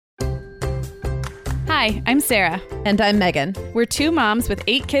Hi, I'm Sarah. And I'm Meagan. We're two moms with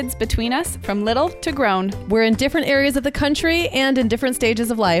 8 kids between us, from little to grown. We're in different areas of the country and in different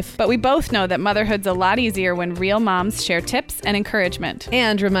stages of life. But we both know that motherhood's a lot easier when real moms share tips and encouragement.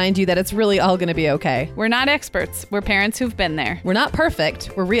 And remind you that it's really all going to be okay. We're not experts. We're parents who've been there. We're not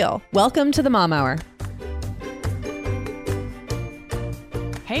perfect. We're real. Welcome to the Mom Hour.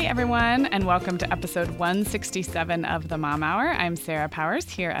 Hey everyone, and welcome to episode 167 of the Mom Hour. I'm Sarah Powers,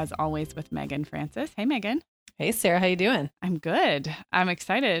 here as always with Meagan Francis. Hey Meagan. Hey Sarah, how you doing? I'm good. I'm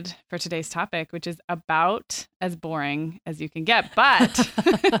excited for today's topic, which is about as boring as you can get, but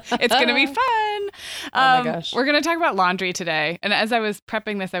it's going to be fun. Oh my gosh. We're going to talk about laundry today. And as I was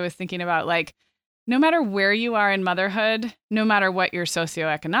prepping this, I was thinking about no matter where you are in motherhood, no matter what your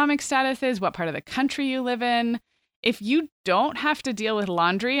socioeconomic status is, what part of the country you live in, if you don't have to deal with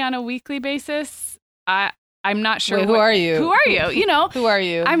laundry on a weekly basis, I'm not sure. Wait, who are you? Who are you? You know, who are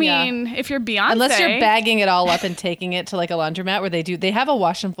you? I mean, if you're Beyonce, unless you're bagging it all up and taking it to like a laundromat where they have a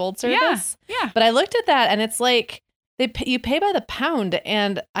wash and fold service. Yeah. But I looked at that and it's like you pay by the pound,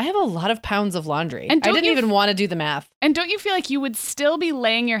 and I have a lot of pounds of laundry. And I didn't even want to do the math. And don't you feel like you would still be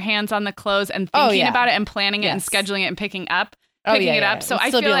laying your hands on the clothes and thinking about it and planning it and scheduling it and picking it up? So I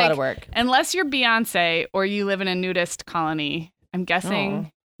feel be a like lot of work. Unless you're Beyonce or you live in a nudist colony, I'm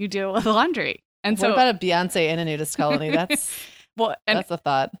guessing you deal with laundry. And what about a Beyonce in a nudist colony? That's that's a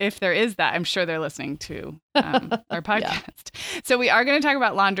thought. If there is that, I'm sure they're listening to our podcast. So we are going to talk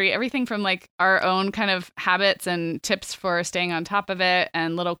about laundry, everything from our own kind of habits and tips for staying on top of it,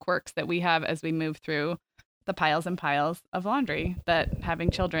 and little quirks that we have as we move through the piles and piles of laundry that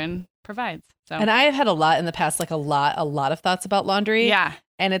having children provides. So. And I have had a lot in the past, a lot of thoughts about laundry. Yeah.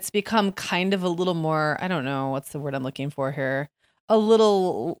 And it's become kind of a little more, I don't know, what's the word I'm looking for here? A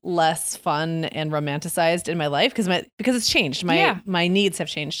little less fun and romanticized in my life because it's changed. My needs have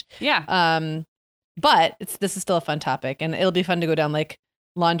changed. Yeah. But this is still a fun topic, and it'll be fun to go down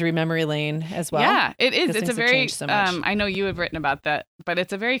laundry memory lane as well. Yeah, it is. It's a very, so much. I know you have written about that, but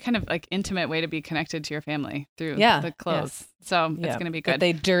it's a very kind of intimate way to be connected to your family through the clothes. Yes. So it's going to be good. But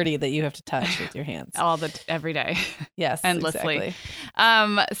they dirty that you have to touch with your hands. Every day. Yes, endlessly.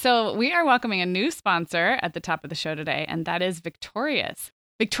 Exactly. So we are welcoming a new sponsor at the top of the show today, and that is Victorious.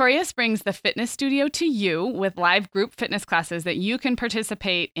 Victorious brings the fitness studio to you with live group fitness classes that you can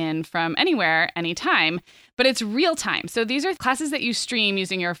participate in from anywhere, anytime, but it's real time. So these are classes that you stream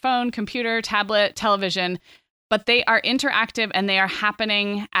using your phone, computer, tablet, television, but they are interactive and they are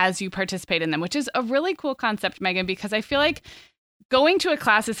happening as you participate in them, which is a really cool concept, Meagan, because I feel like going to a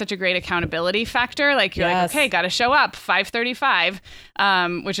class is such a great accountability factor. You're okay, got to show up 5:35,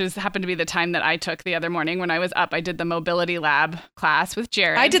 which happened to be the time that I took the other morning when I was up. I did the mobility lab class with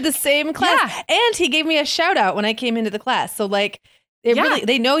Jared. I did the same class, and he gave me a shout out when I came into the class. So really,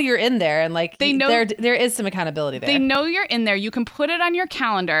 they know you're in there, and they know there is some accountability there. They know you're in there. You can put it on your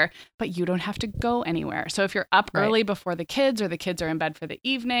calendar, but you don't have to go anywhere. So if you're up early before the kids, or the kids are in bed for the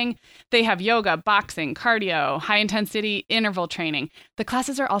evening, they have yoga, boxing, cardio, high intensity interval training. The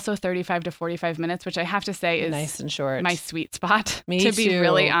classes are also 35 to 45 minutes, which I have to say is nice and short. My sweet spot, to be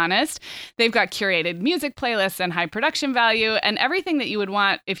really honest. They've got curated music playlists and high production value and everything that you would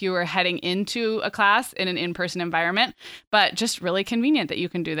want if you were heading into a class in an in-person environment, but just really convenient that you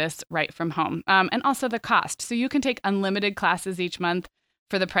can do this right from home. And also the cost. So you can take unlimited classes each month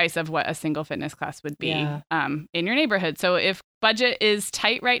for the price of what a single fitness class would be in your neighborhood. So if budget is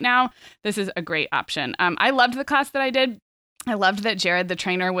tight right now, this is a great option. I loved the class that I did. I loved that Jared, the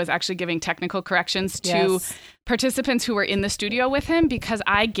trainer, was actually giving technical corrections to participants who were in the studio with him, because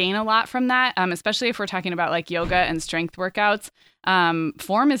I gain a lot from that, especially if we're talking about yoga and strength workouts.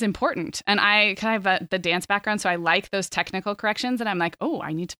 Form is important. And I kind of have the dance background, so I like those technical corrections. And I'm like,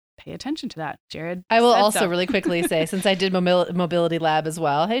 I need to pay attention to that, Jared. I will also really quickly say, since I did mobility lab as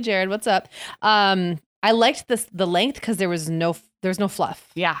well. Hey, Jared, what's up? I liked the length because there was no fluff.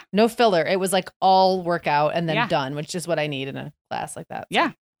 Yeah. No filler. It was all workout and then done, which is what I need in a class like that. So.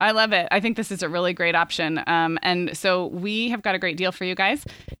 Yeah. I love it. I think this is a really great option. And so we have got a great deal for you guys.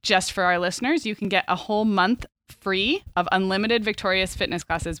 Just for our listeners, you can get a whole month free of unlimited Victorious fitness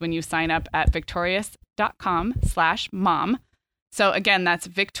classes when you sign up at victorious.com/mom. So again, that's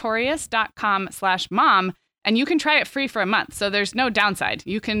victorious.com/mom. And you can try it free for a month. So there's no downside.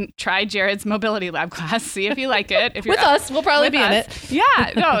 You can try Jared's mobility lab class, see if you like it. If you're with us, we'll probably be in it.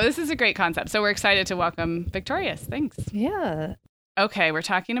 Yeah, no, this is a great concept. So we're excited to welcome Victorious. Thanks. Yeah. Okay, we're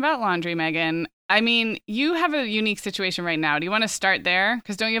talking about laundry, Meagan. I mean, you have a unique situation right now. Do you want to start there?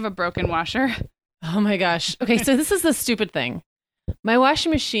 Because don't you have a broken washer? Oh my gosh. Okay, so this is the stupid thing. My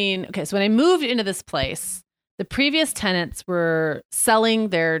washing machine. Okay, so when I moved into this place, the previous tenants were selling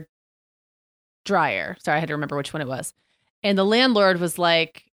their dryer. Sorry, I had to remember which one it was. And the landlord was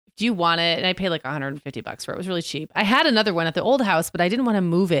like, do you want it? And I paid like $150 for it. It was really cheap. I had another one at the old house, but I didn't want to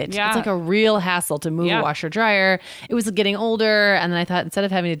move it. Yeah. It's like a real hassle to move a washer dryer. It was getting older. And then I thought, instead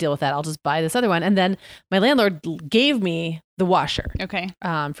of having to deal with that, I'll just buy this other one. And then my landlord gave me the washer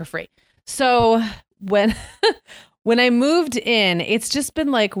for free. So when when I moved in, it's just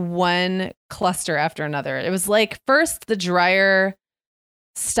been like one cluster after another. It was like first the dryer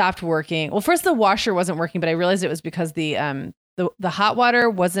stopped working. Well, first the washer wasn't working, but I realized it was because the hot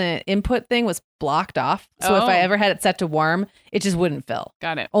water input thing was blocked off. So if I ever had it set to warm, it just wouldn't fill.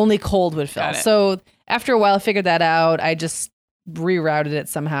 Got it. Only cold would fill. So after a while, I figured that out. I just rerouted it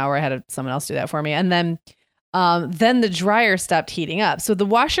somehow, or I had someone else do that for me. And then the dryer stopped heating up. So the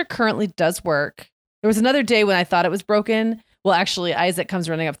washer currently does work. There was another day when I thought it was broken. Well, actually, Isaac comes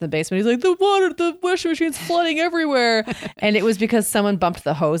running up to the basement. He's like, the washing machine's flooding everywhere. And it was because someone bumped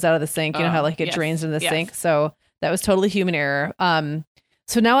the hose out of the sink. You know how like it drains into the sink. So that was totally human error.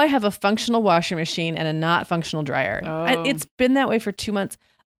 So now I have a functional washing machine and a not functional dryer. It's been that way for 2 months.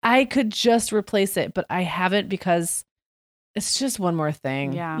 I could just replace it, but I haven't because it's just one more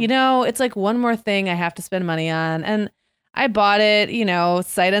thing. Yeah. You know, it's like one more thing I have to spend money on. And I bought it, you know,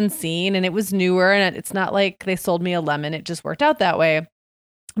 sight unseen, and it was newer, and it's not like they sold me a lemon. It just worked out that way.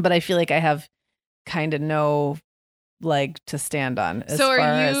 But I feel like I have kind of no leg to stand on. So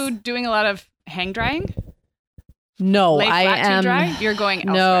are you doing a lot of hang drying? No, Lay I flat am. Too dry? You're going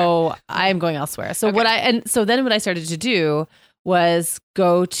elsewhere. No, I am going elsewhere. So then what I started to do was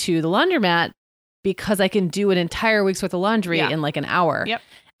go to the laundromat because I can do an entire week's worth of laundry in like an hour. Yep.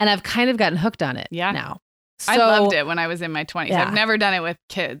 And I've kind of gotten hooked on it now. So, I loved it when I was in my 20s. I've never done it with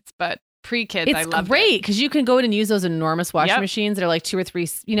kids, but pre-kids, I loved it. It's great because you can go in and use those enormous washing machines that are like 2 or 3,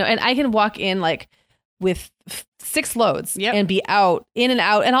 you know, and I can walk in like with 6 loads and be out, in and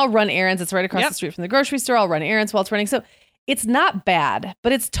out, and I'll run errands. It's right across the street from the grocery store. I'll run errands while it's running. So it's not bad,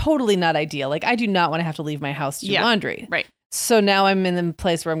 but it's totally not ideal. Like I do not want to have to leave my house to do laundry. Right. So now I'm in the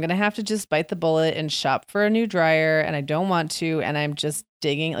place where I'm going to have to just bite the bullet and shop for a new dryer, and I don't want to, and I'm just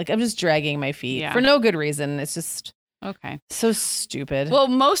I'm just dragging my feet for no good reason. It's just so stupid. Well,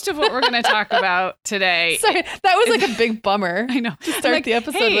 most of what we're going to talk about today. Sorry, that was like a big bummer. I know. To start the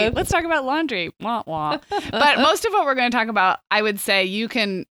episode with. Let's talk about laundry. Wah, wah. But most of what we're going to talk about, I would say you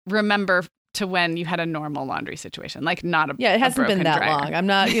can remember to when you had a normal laundry situation, like not a it hasn't been that dryer. long. I'm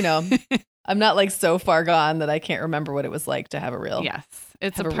not, you know. I'm not like so far gone that I can't remember what it was like to have a real. Yes,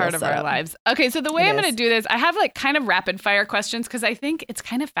 it's a part of our lives. Okay, so the way I'm going to do this, I have like kind of rapid fire questions because I think it's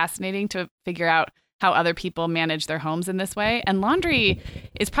kind of fascinating to figure out how other people manage their homes in this way. And laundry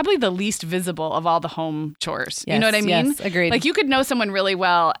is probably the least visible of all the home chores. Yes, you know what I mean? Yes, agreed. Like you could know someone really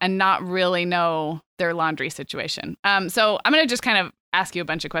well and not really know their laundry situation. So I'm going to just kind of ask you a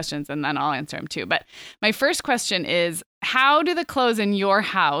bunch of questions and then I'll answer them too. But my first question is, how do the clothes in your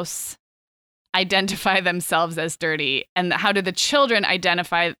house identify themselves as dirty, and how do the children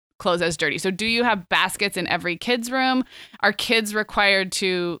identify clothes as dirty? So do you have baskets in every kid's room? Are kids required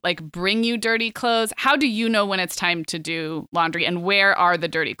to like bring you dirty clothes? How do you know when it's time to do laundry, and where are the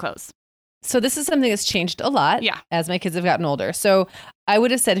dirty clothes? So this is something that's changed a lot as my kids have gotten older. So I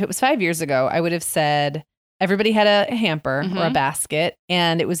would have said, if it was 5 years ago, I would have said everybody had a hamper or a basket,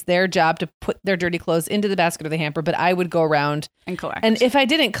 and it was their job to put their dirty clothes into the basket or the hamper, but I would go around and collect. And if I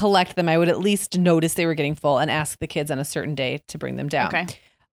didn't collect them, I would at least notice they were getting full and ask the kids on a certain day to bring them down.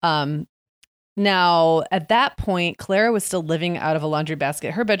 Okay. Now, at that point, Clara was still living out of a laundry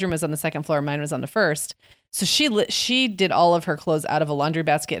basket. Her bedroom was on the second floor. Mine was on the first. So she did all of her clothes out of a laundry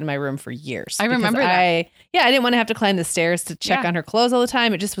basket in my room for years. I remember that. I didn't want to have to climb the stairs to check on her clothes all the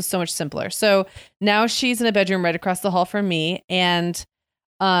time. It just was so much simpler. So now she's in a bedroom right across the hall from me. And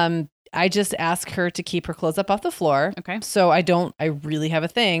I just ask her to keep her clothes up off the floor. Okay. So I really have a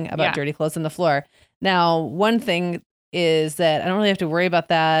thing about dirty clothes on the floor. Now, one thing is that I don't really have to worry about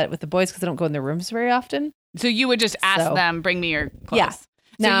that with the boys because I don't go in their rooms very often. So you would just ask them, bring me your clothes. Yeah.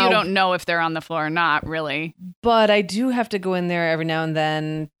 So now, you don't know if they're on the floor or not, really. But I do have to go in there every now and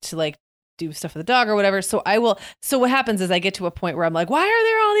then to like do stuff with the dog or whatever. So I will. So what happens is I get to a point where I'm like, why are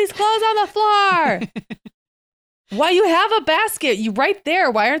there all these clothes on the floor? Why you have a basket? You right there.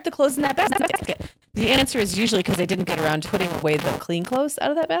 Why aren't the clothes in that basket? The answer is usually because I didn't get around to putting away the clean clothes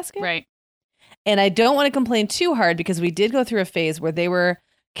out of that basket. Right. And I don't want to complain too hard because we did go through a phase where they were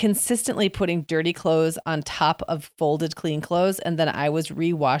consistently putting dirty clothes on top of folded clean clothes. And then I was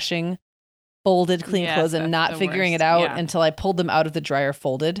rewashing folded clean clothes and not figuring it out until I pulled them out of the dryer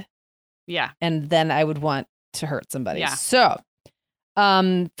folded. Yeah. And then I would want to hurt somebody. Yeah. So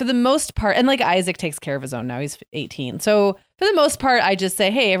For the most part, and like Isaac takes care of his own now, he's 18. So for the most part, I just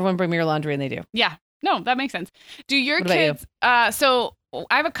say, hey, everyone bring me your laundry, and they do. Yeah. No, that makes sense. Do your What about kids, so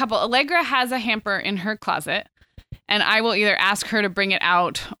I have a couple. Allegra has a hamper in her closet, and I will either ask her to bring it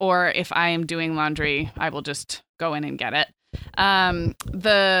out, or if I am doing laundry, I will just go in and get it.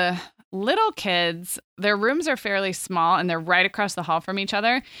 The little kids, their rooms are fairly small, and they're right across the hall from each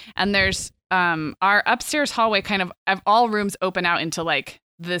other. And there's our upstairs hallway kind of all rooms open out into like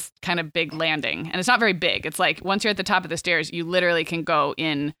this kind of big landing. And it's not very big. It's like once you're at the top of the stairs, you literally can go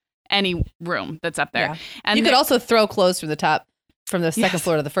in any room that's up there. Yeah. And you could also throw clothes from the top, from the second Yes.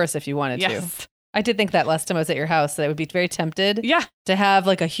 floor to the first if you wanted Yes. to. I did think that last time I was at your house that I would be very tempted Yeah. to have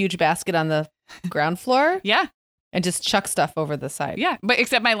like a huge basket on the ground floor Yeah. and just chuck stuff over the side. Yeah. But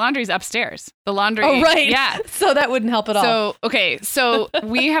except my laundry's upstairs. The laundry. Oh, right. Yeah. So that wouldn't help at all. So, okay. So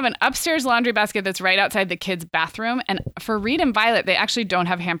we have an upstairs laundry basket that's right outside the kids' bathroom. And for Reed and Violet, they actually don't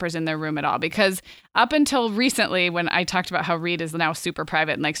have hampers in their room at all, because up until recently, when I talked about how Reed is now super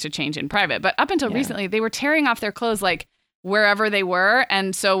private and likes to change in private, but up until recently, they were tearing off their clothes like wherever they were.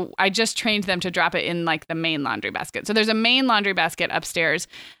 And so I just trained them to drop it in like the main laundry basket. So there's a main laundry basket upstairs.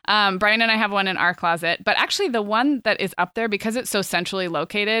 Brian and I have one in our closet, but actually the one that is up there, because it's so centrally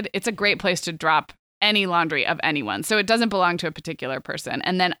located, it's a great place to drop any laundry of anyone. So it doesn't belong to a particular person.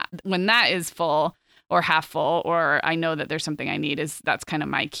 And then when that is full or half full, or I know that there's something I need, that's kind of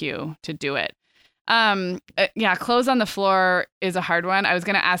my cue to do it. Yeah, clothes on the floor is a hard one. I was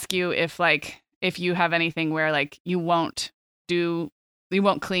going to ask you if you have anything where like you won't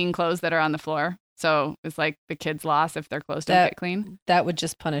clean clothes that are on the floor. So it's like the kids' loss if their clothes don't get clean. That would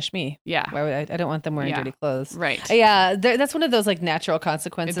just punish me. Yeah. Why would I don't want them wearing dirty clothes. Right. Yeah. That's one of those like natural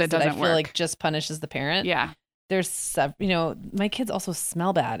consequences that I feel work. like just punishes the parent. Yeah. There's, my kids also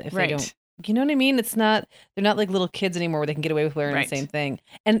smell bad if Right. they don't. You know what I mean? They're not like little kids anymore where they can get away with wearing the same thing.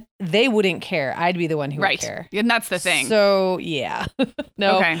 And they wouldn't care. I'd be the one who would care. And that's the thing. So, yeah.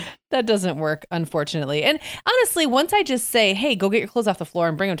 No, Okay. that doesn't work, unfortunately. And honestly, once I just say, hey, go get your clothes off the floor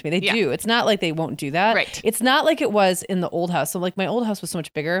and bring them to me, they do. It's not like they won't do that. Right. It's not like it was in the old house. So like my old house was so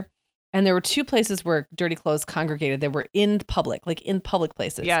much bigger. And there were two places where dirty clothes congregated. They were in public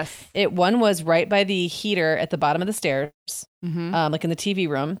places. Yes. One was right by the heater at the bottom of the stairs, Mm-hmm. like in the TV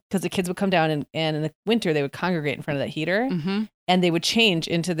room, because the kids would come down and in the winter they would congregate in front of that heater, Mm-hmm. and they would change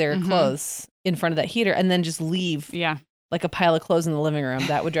into their clothes in front of that heater and then just leave like a pile of clothes in the living room.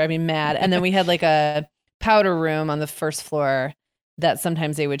 That would drive me mad. And then we had like a powder room on the first floor that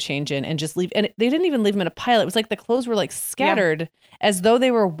sometimes they would change in and just leave. And they didn't even leave them in a pile. It was like the clothes were like scattered as though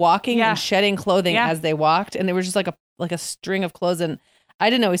they were walking and shedding clothing as they walked. And they were just like a string of clothes. And I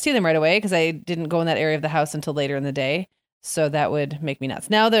didn't always see them right away because I didn't go in that area of the house until later in the day. So that would make me nuts.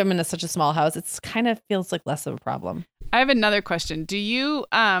 Now that I'm in such a small house, it's kind of feels like less of a problem. I have another question. Do you,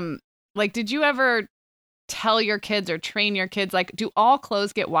 did you ever tell your kids or train your kids, like, do all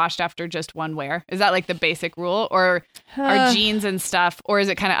clothes get washed after just one wear? Is that like the basic rule, or are jeans and stuff, or is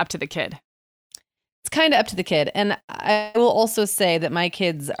it kind of up to the kid? It's kind of up to the kid. And I will also say that my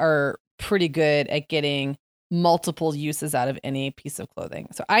kids are pretty good at getting multiple uses out of any piece of clothing.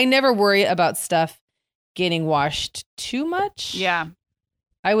 So I never worry about stuff getting washed too much. Yeah.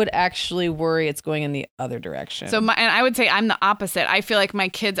 I would actually worry it's going in the other direction. So and I would say I'm the opposite. I feel like my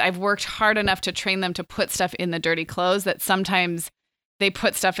kids, I've worked hard enough to train them to put stuff in the dirty clothes that sometimes they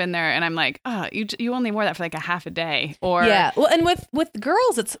put stuff in there and I'm like, oh, you only wore that for like a half a day. Or yeah. Well, and with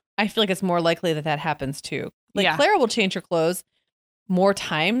girls, I feel like it's more likely that happens too. Like Clara will change her clothes more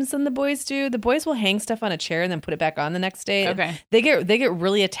times than the boys do. The boys will hang stuff on a chair and then put it back on the next day. Okay. They get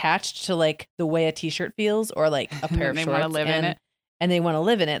really attached to like the way a t-shirt feels or like a pair of shorts. They want to live in it. And they want to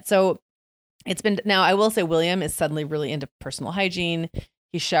live in it. So it's been, now I will say William is suddenly really into personal hygiene.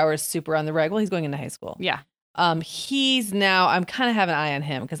 He showers super on the reg. Well, he's going into high school. Yeah. He's now, I'm kind of have an eye on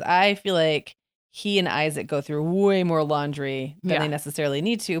him because I feel like he and Isaac go through way more laundry than they necessarily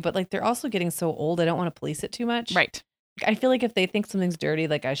need to. But like they're also getting so old, I don't want to police it too much. Right. I feel like if they think something's dirty,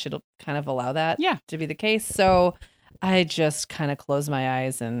 like I should kind of allow that to be the case. So I just kind of close my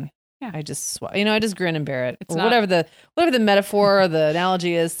eyes and I just, I just grin and bear it. It's or whatever the metaphor or the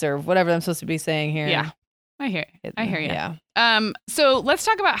analogy is or whatever I'm supposed to be saying here. Yeah. I hear you. Yeah. So let's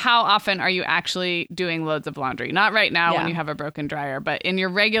talk about how often are you actually doing loads of laundry? Not right now when you have a broken dryer, but in your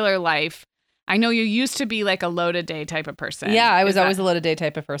regular life. I know you used to be like a load a day type of person. Yeah, I was always a load a day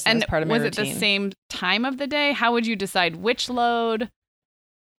type of person. And as part of my routine. Was it the same time of the day? How would you decide which load?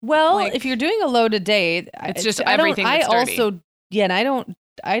 Well, if you're doing a load a day, it's just everything that's dirty. And I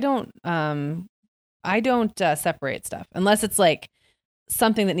don't separate stuff unless it's like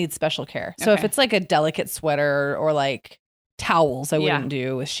something that needs special care. So if it's like a delicate sweater or like Towels I wouldn't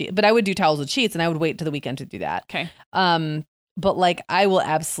do with sheets, but I would do towels with sheets, and I would wait till the weekend to do that. Okay. But like I will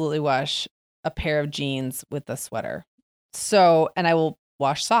absolutely wash a pair of jeans with a sweater. So, and I will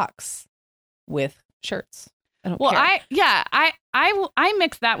wash socks with shirts. I don't care. I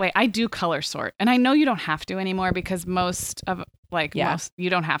mix that way. I do color sort, and I know you don't have to anymore because most you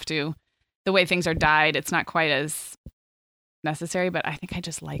don't have to. The way things are dyed, it's not quite as necessary, but I think I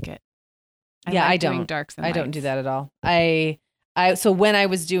just like it. I don't. Doing darks and I lights. don't do that at all. So when I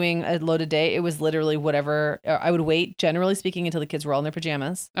was doing a loaded day, it was literally whatever. I would wait, generally speaking, until the kids were all in their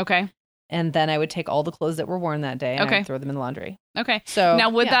pajamas. Okay. And then I would take all the clothes that were worn that day and I would throw them in the laundry. Okay. So now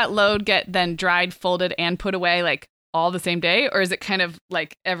would that load get then dried, folded, and put away like all the same day? Or is it kind of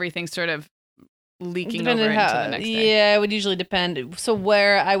like everything sort of leaking over into the next day? Yeah, it would usually depend. So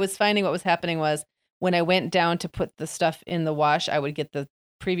where I was finding what was happening was when I went down to put the stuff in the wash, I would get the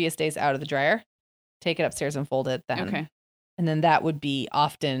previous days out of the dryer, take it upstairs and fold it then. Okay. And then that would be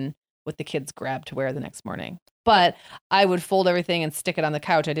often what the kids grabbed to wear the next morning. But I would fold everything and stick it on the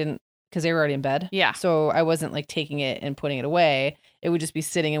couch. I didn't, because they were already in bed. Yeah. So I wasn't like taking it and putting it away. It would just be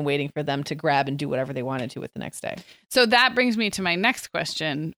sitting and waiting for them to grab and do whatever they wanted to with the next day. So that brings me to my next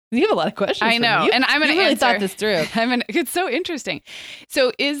question. You have a lot of questions. I know. And I'm going to really thought this through. It's so interesting.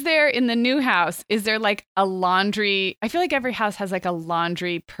 So is there in the new house, is there like a laundry? I feel like every house has like a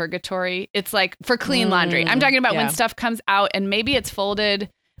laundry purgatory. It's like for clean laundry. I'm talking about when stuff comes out and maybe it's folded.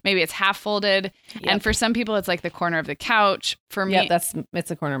 Maybe it's half folded. Yep. And for some people, it's like the corner of the couch. For me, it's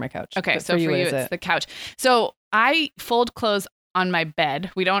the corner of my couch. Okay. So for you, it's the couch. So I fold clothes on my bed.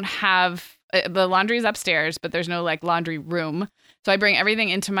 We don't have, the laundry is upstairs, but there's no like laundry room. So I bring everything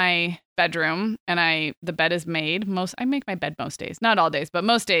into my bedroom and the bed is made. I make my bed most days, not all days, but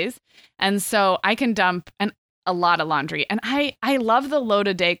most days. And so I can dump a lot of laundry. And I love the load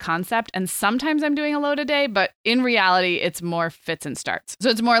a day concept. And sometimes I'm doing a load a day, but in reality, it's more fits and starts. So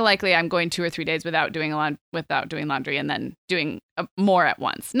it's more likely I'm going 2 or 3 days without doing laundry and then doing more at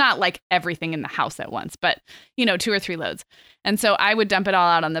once. Not like everything in the house at once, but 2 or 3 loads. And so I would dump it all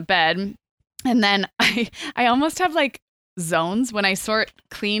out on the bed. And then I almost have like zones when I sort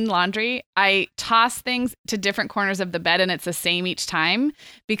clean laundry. I toss things to different corners of the bed and it's the same each time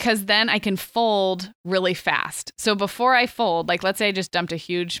because then I can fold really fast. So before I fold, like let's say I just dumped a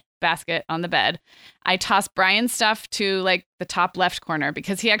huge basket on the bed, I toss Brian's stuff to like the top left corner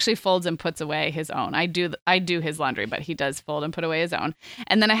because he actually folds and puts away his own. I do his laundry, but he does fold and put away his own.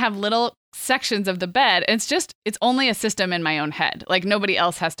 And then I have little sections of the bed. And it's only a system in my own head. Like nobody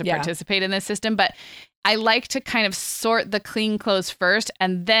else has to participate in this system, but I like to kind of sort the clean clothes first,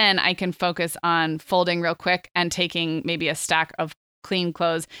 and then I can focus on folding real quick and taking maybe a stack of clean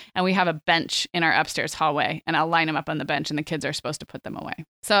clothes. And we have a bench in our upstairs hallway, and I'll line them up on the bench, and the kids are supposed to put them away.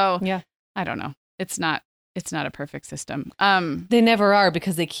 So I don't know. It's not a perfect system. They never are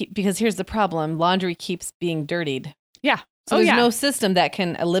because here's the problem. Laundry keeps being dirtied. Yeah. So there's no system that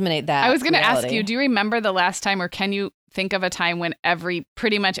can eliminate that. I was going to ask you, do you remember the last time, or can you think of a time when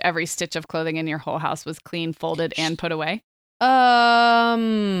pretty much every stitch of clothing in your whole house was clean, folded, and put away?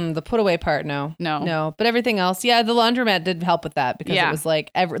 The put away part, no. But everything else, the laundromat did help with that because it was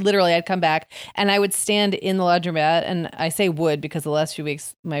like literally I'd come back and I would stand in the laundromat, and I say would because the last few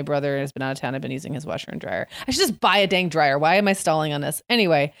weeks my brother has been out of town. I've been using his washer and dryer. I should just buy a dang dryer. Why am I stalling on this?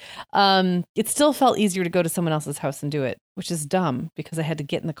 Anyway, it still felt easier to go to someone else's house and do it, which is dumb because I had to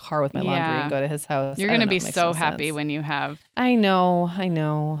get in the car with my laundry and go to his house. You're going to be so happy when you have. I know.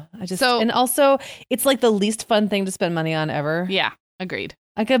 And also it's like the least fun thing to spend money on ever. Yeah, agreed.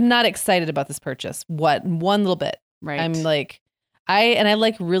 Like I'm not excited about this purchase. One little bit. Right. I'm like, I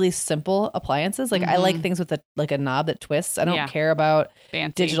like really simple appliances. Like I like things with a knob that twists. I don't care about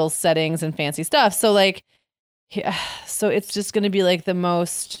fancy digital settings and fancy stuff. So like, so it's just going to be like the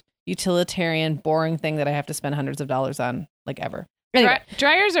most utilitarian, boring thing that I have to spend hundreds of dollars on like ever. Anyway.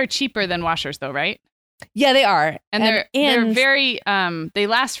 Dryers are cheaper than washers though, right? Yeah, they are. And they're very they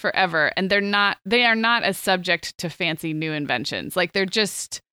last forever, and they are not as subject to fancy new inventions. Like they're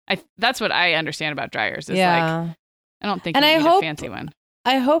just that's what I understand about dryers is like I don't think you need a fancy one.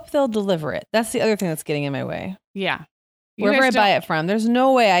 I hope they'll deliver it. That's the other thing that's getting in my way. Yeah. Wherever I buy it from, there's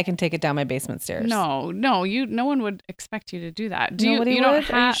no way I can take it down my basement stairs. No one would expect you to do that. Nobody would?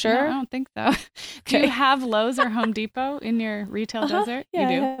 Are you sure? No, I don't think so. Do you have Lowe's or Home Depot in your retail desert? Yeah,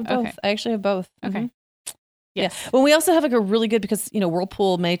 you do? I have both. Okay. I actually have both. Okay. Mm-hmm. Yes. Yeah. Well, we also have like a really good, because,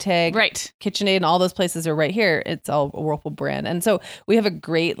 Whirlpool, Maytag, right, KitchenAid, and all those places are right here. It's all a Whirlpool brand. And so we have a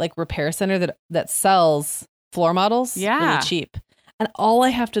great like repair center that sells floor models really cheap. And all I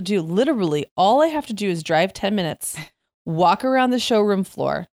have to do is drive 10 minutes, walk around the showroom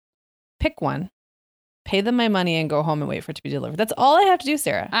floor, pick one, pay them my money and go home and wait for it to be delivered. That's all I have to do,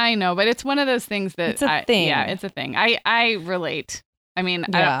 Sarah. I know, but it's one of those things that it's a thing. Yeah, it's a thing. I relate. I mean,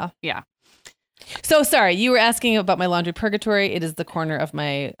 yeah. So sorry, you were asking about my laundry purgatory. It is the corner of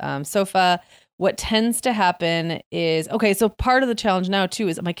my sofa. What tends to happen is, okay, so part of the challenge now too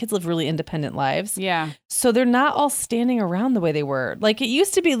is my kids live really independent lives. Yeah. So they're not all standing around the way they were. Like it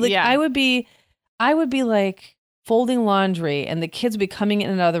used to be, like I would be like folding laundry and the kids would be coming in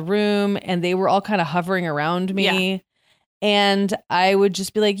and out of the room and they were all kind of hovering around me. Yeah. And I would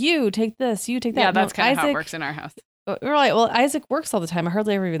just be like, you take this, you take that. Yeah, that's kind of how it works in our house. We're like, well, Isaac works all the time. I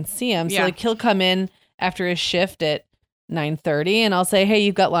hardly ever even see him. So like he'll come in after his shift at 9:30 and I'll say, hey,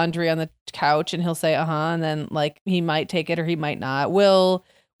 you've got laundry on the couch. And he'll say, and then like he might take it or he might not. Well,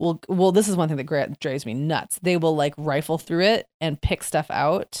 this is one thing that drives me nuts. They will like rifle through it and pick stuff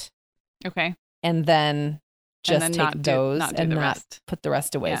out. Okay. And then just take those and not put the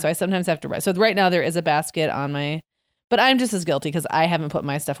rest away. Yeah. So I sometimes have to. So right now there is a basket on my, but I'm just as guilty because I haven't put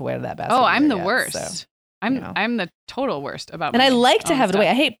my stuff away to that basket. Oh, I'm the worst. So, I'm the total worst about. And I like to have it away.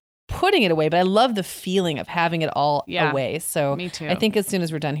 I hate putting it away, but I love the feeling of having it all away. So me too. I think as soon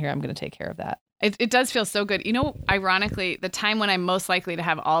as we're done here, I'm going to take care of that. It does feel so good. You know, ironically, the time when I'm most likely to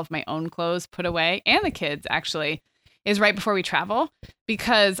have all of my own clothes put away and the kids actually is right before we travel,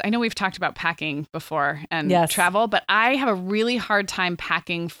 because I know we've talked about packing before and travel, but I have a really hard time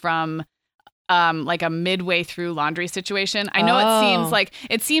packing from like a midway through laundry situation. I know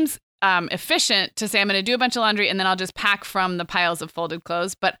it seems efficient to say I'm going to do a bunch of laundry and then I'll just pack from the piles of folded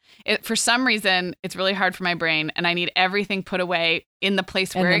clothes. But for some reason, it's really hard for my brain and I need everything put away in the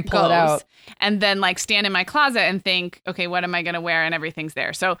place where it goes. And then like stand in my closet and think, okay, what am I going to wear? And everything's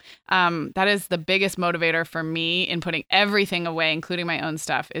there. So that is the biggest motivator for me in putting everything away, including my own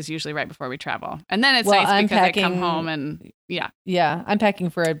stuff, is usually right before we travel. And then it's nice because I come home and Yeah. I'm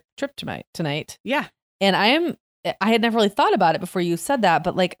packing for a trip tonight. Yeah. And I had never really thought about it before you said that,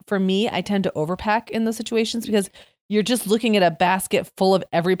 but like for me, I tend to overpack in those situations because you're just looking at a basket full of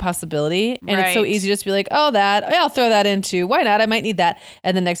every possibility. And it's so easy just to be like, I'll throw that into, why not? I might need that.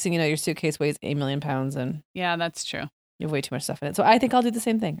 And the next thing you know, your suitcase weighs 8 million pounds and yeah, that's true. You have way too much stuff in it. So I think I'll do the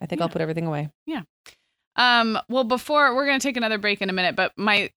same thing. I think I'll put everything away. Yeah. Well, before we're going to take another break in a minute, but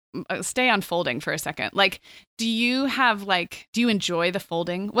stay on folding for a second. Like, do you enjoy the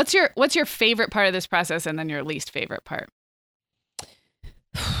folding? What's your favorite part of this process and then your least favorite part?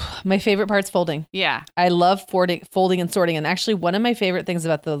 My favorite part's folding. Yeah. I love folding and sorting. And actually one of my favorite things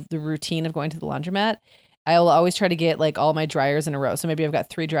about the routine of going to the laundromat, I will always try to get like all my dryers in a row. So maybe I've got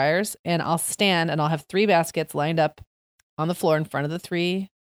 3 dryers and I'll stand and I'll have 3 baskets lined up on the floor in front of the 3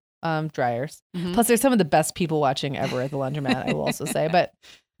 dryers. Mm-hmm. Plus there's some of the best people watching ever at the laundromat, I will also say,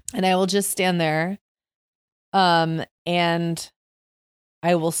 and I will just stand there and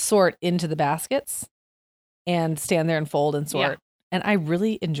I will sort into the baskets and stand there and fold and sort. Yeah. And I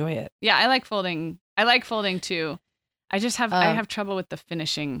really enjoy it. Yeah, I like folding. I like folding too. I just have I have trouble with the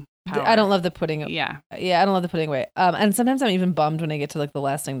finishing power. I don't love the putting. Yeah, I don't love the putting away. And sometimes I'm even bummed when I get to like the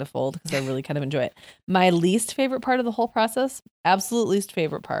last thing to fold because I really kind of enjoy it. My least favorite part of the whole process, absolute least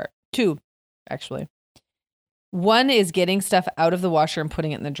favorite part, 2 actually. One is getting stuff out of the washer and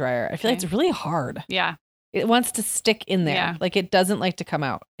putting it in the dryer. I feel like it's really hard. Yeah. It wants to stick in there. Yeah. Like it doesn't like to come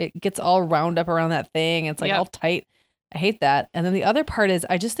out. It gets all wound up around that thing. It's like all tight. I hate that. And then the other part is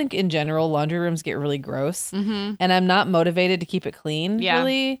I just think in general, laundry rooms get really gross and I'm not motivated to keep it clean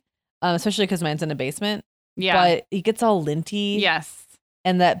really, especially because mine's in a basement. Yeah. But it gets all linty. Yes.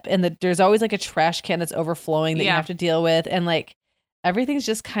 And there's always like a trash can that's overflowing that you have to deal with. And like everything's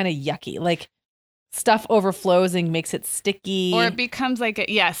just kind of yucky. Like stuff overflows and makes it sticky. Or it becomes like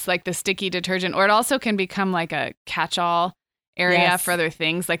like the sticky detergent. Or it also can become like a catch-all area for other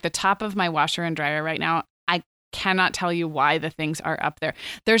things. Like the top of my washer and dryer right now, I cannot tell you why the things are up there.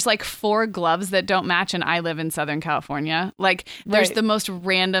 There's like 4 gloves that don't match and I live in Southern California. Like there's the most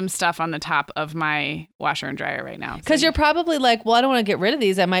random stuff on the top of my washer and dryer right now. Because you're probably like, well, I don't want to get rid of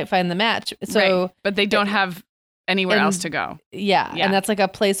these. I might find the match. So, but they don't have anywhere else to go. Yeah. And that's like a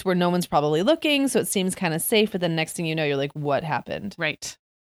place where no one's probably looking. So it seems kind of safe. But then next thing you know, you're like, what happened? Right.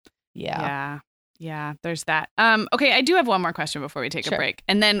 Yeah. Yeah. There's that. Okay. I do have one more question before we take a break.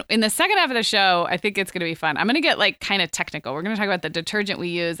 And then in the second half of the show, I think it's going to be fun. I'm going to get like kind of technical. We're going to talk about the detergent we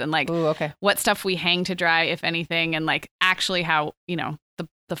use and like what stuff we hang to dry, if anything, and like actually how,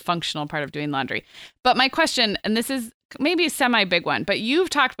 the functional part of doing laundry. But my question, and this is maybe a semi big one, but you've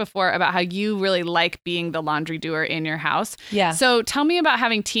talked before about how you really like being the laundry doer in your house. Yeah. So tell me about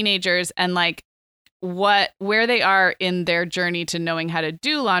having teenagers and like where they are in their journey to knowing how to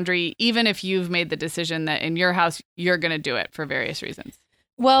do laundry, even if you've made the decision that in your house, you're going to do it for various reasons.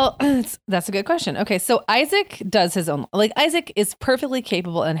 Well, that's a good question. Okay, so Isaac does his own, like Isaac is perfectly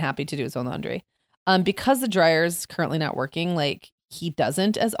capable and happy to do his own laundry. Because the dryer's currently not working, like he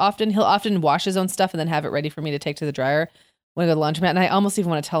doesn't as often. He'll often wash his own stuff and then have it ready for me to take to the dryer when I go to the laundromat. And I almost even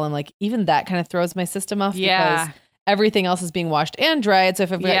want to tell him, like, even that kind of throws my system off because everything else is being washed and dried. So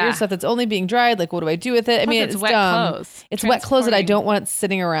if I've got your stuff that's only being dried, like, what do I do with it? I mean, it's wet dumb. clothes. It's wet clothes that I don't want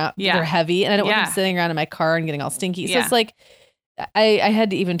sitting around. Yeah. They're heavy, and I don't want them sitting around in my car and getting all stinky. So it's like, I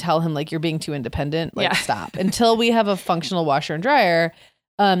had to even tell him, like, you're being too independent. Like, stop. Until we have a functional washer and dryer,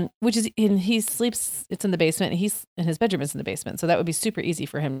 which is, he sleeps, it's in the basement. And his bedroom is in the basement. So that would be super easy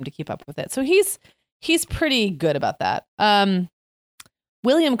for him to keep up with it. So he's pretty good about that.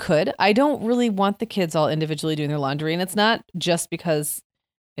 William could. I don't really want the kids all individually doing their laundry. And it's not just because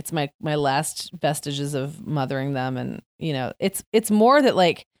it's my last vestiges of mothering them. And, you know, it's more that,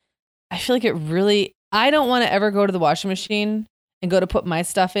 like, I feel like I don't want to ever go to the washing machine and go to put my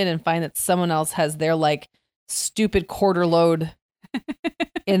stuff in and find that someone else has their, like, stupid quarter load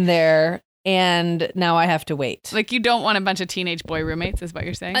in there. And now I have to wait. Like, you don't want a bunch of teenage boy roommates is what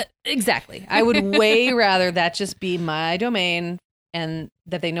you're saying? Exactly. I would way rather that just be my domain and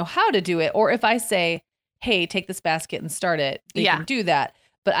that they know how to do it. Or if I say, hey, take this basket and start it, they can do that.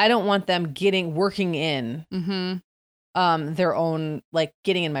 But I don't want them working in their own, like,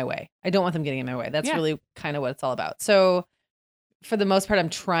 getting in my way. I don't want them getting in my way. That's really kind of what it's all about. So for the most part,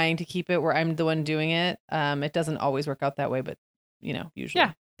 I'm trying to keep it where I'm the one doing it. It doesn't always work out that way, but, you know, usually.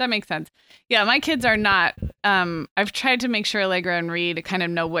 Yeah, that makes sense. Yeah, my kids are not, I've tried to make sure Allegra and Reed kind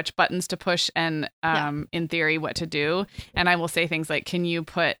of know which buttons to push and, in theory, what to do. And I will say things like, can you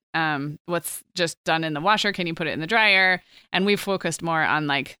put what's just done in the washer, can you put it in the dryer? And we've focused more on,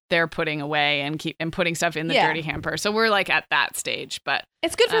 like, they're putting away and putting stuff in the dirty hamper. So we're, like, at that stage. But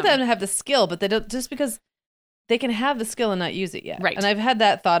it's good for them to have the skill, but they don't, just because they can have the skill and not use it yet. Right. And I've had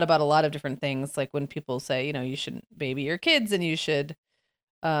that thought about a lot of different things. Like when people say, you know, you shouldn't baby your kids and you should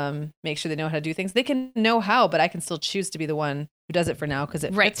make sure they know how to do things. They can know how, but I can still choose to be the one who does it for now because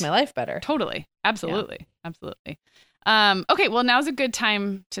it fits my life better. Totally. Absolutely. Absolutely. Okay, well, now's a good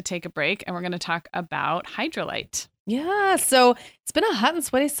time to take a break, and we're going to talk about Hydrolyte. Yeah. So it's been a hot and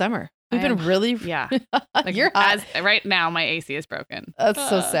sweaty summer. We've been really, like, you're hot. Right now, my AC is broken. That's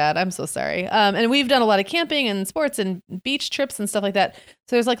so sad. I'm so sorry. And we've done a lot of camping and sports and beach trips and stuff like that.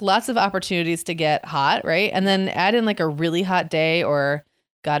 So there's, like, lots of opportunities to get hot, right? And then add in, like, a really hot day or,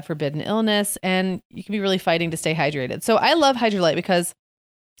 God forbid, an illness, and you can be really fighting to stay hydrated. So I love Hydrolyte because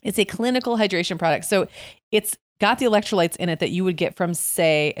it's a clinical hydration product. So it's got the electrolytes in it that you would get from,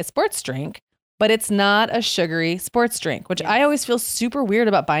 say, a sports drink, but it's not a sugary sports drink, which I always feel super weird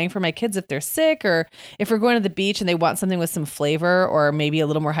about buying for my kids if they're sick or if we're going to the beach and they want something with some flavor or maybe a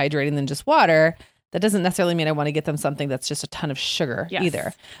little more hydrating than just water. That doesn't necessarily mean I want to get them something that's just a ton of sugar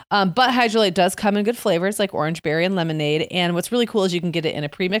either. But Hydrolyte does come in good flavors like orange berry and lemonade. And what's really cool is you can get it in a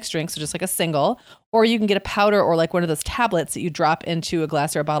pre-mixed drink, so just like a single, or you can get a powder or like one of those tablets that you drop into a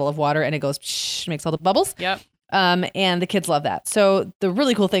glass or a bottle of water and it goes, makes all the bubbles. Yep. And the kids love that. So the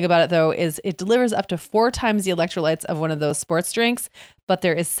really cool thing about it, though, is it delivers up to 4 times the electrolytes of one of those sports drinks, but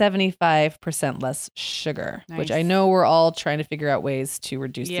there is 75% less sugar, which I know we're all trying to figure out ways to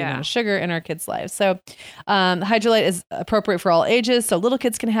reduce the amount of sugar in our kids' lives. So Hydrolyte is appropriate for all ages. So little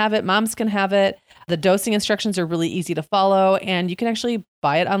kids can have it. Moms can have it. The dosing instructions are really easy to follow, and you can actually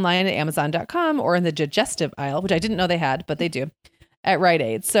buy it online at Amazon.com or in the digestive aisle, which I didn't know they had, but they do, at Rite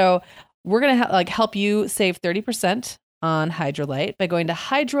Aid. So we're going to help you save 30% on Hydrolyte by going to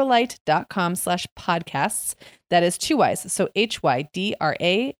hydrolyte.com/podcasts. That is 2 Y's. So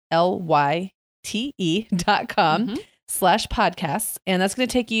HYDRALYTE.com/podcasts. And that's going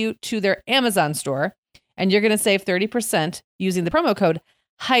to take you to their Amazon store. And you're going to save 30% using the promo code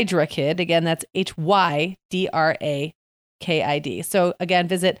HYDRAKID. Again, that's HYDRAKID. So again,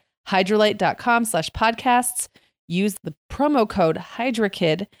 visit hydrolyte.com/podcasts. Use the promo code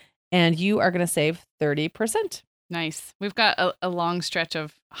HYDRAKID. And you are going to save 30%. Nice. We've got a long stretch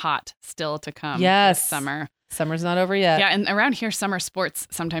of hot still to come this summer. Summer's not over yet. Yeah, and around here, summer sports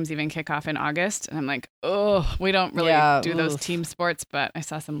sometimes even kick off in August. And I'm like, oh, we don't really do those team sports. But I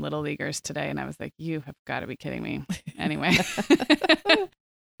saw some little leaguers today, and I was like, you have got to be kidding me. Anyway.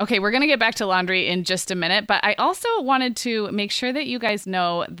 Okay, we're going to get back to laundry in just a minute, but I also wanted to make sure that you guys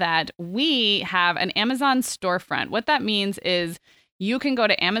know that we have an Amazon storefront. What that means is you can go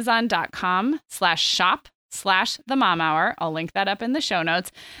to amazon.com/shop/themomhour. I'll link that up in the show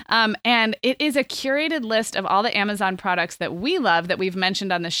notes. And it is a curated list of all the Amazon products that we love that we've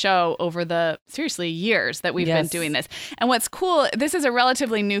mentioned on the show over the, seriously, years that we've been doing this. And what's cool, this is a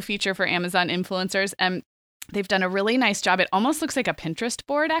relatively new feature for Amazon influencers. And They've done a really nice job. It almost looks like a Pinterest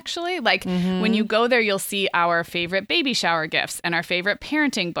board, actually. Like when you go there, you'll see our favorite baby shower gifts and our favorite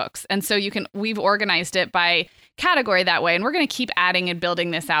parenting books. And so we've organized it by category that way. And we're going to keep adding and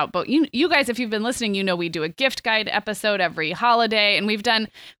building this out. But you guys, if you've been listening, you know we do a gift guide episode every holiday. And we've done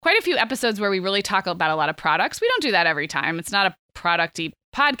quite a few episodes where we really talk about a lot of products. We don't do that every time. It's not a product-y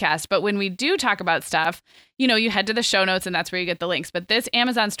podcast, but when we do talk about stuff, you head to the show notes and that's where you get the links. But this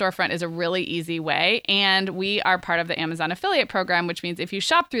Amazon storefront is a really easy way, and we are part of the Amazon affiliate program, which means if you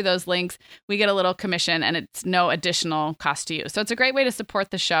shop through those links, we get a little commission and it's no additional cost to you. So it's a great way to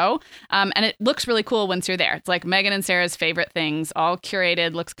support the show, and it looks really cool once you're there. It's like Meagan and Sarah's favorite things, all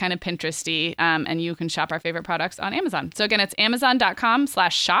curated, looks kind of Pinteresty, and you can shop our favorite products on Amazon. So again, it's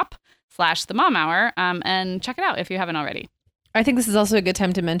amazon.com/shop/the mom hour, and check it out if you haven't already. I think this is also a good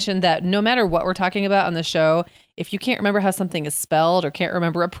time to mention that no matter what we're talking about on the show, if you can't remember how something is spelled or can't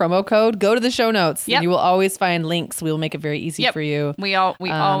remember a promo code, go to the show notes. Yep. And you will always find links. We will make it very easy for you. We always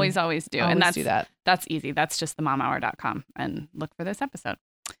do. Always And do that. That's easy. That's just themomhour.com, and look for this episode.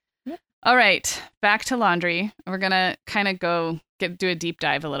 Yep. All right, back to laundry. We're going to kind of do a deep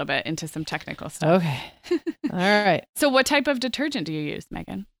dive a little bit into some technical stuff. Okay. All right. So what type of detergent do you use,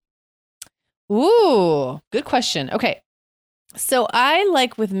 Meagan? Ooh, good question. Okay. So I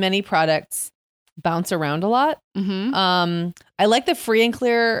like with many products bounce around a lot. Mm-hmm. I like the free and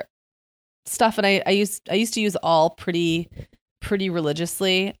clear stuff, and I used to use all pretty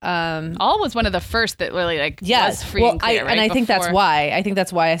religiously. All was one of the first that really was free and clear. I think that's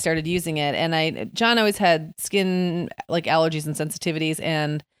why I started using it. And John always had skin allergies and sensitivities,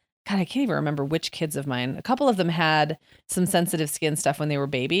 and God, I can't even remember which kids of mine. A couple of them had some sensitive skin stuff when they were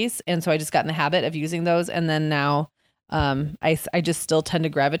babies, and so I just got in the habit of using those. And then now. I just still tend to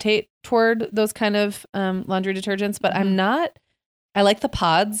gravitate toward those kind of laundry detergents, but I'm not. I like the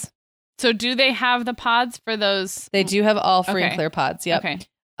pods. So do they have the pods for those? They do have all free and clear pods. Yep. Okay.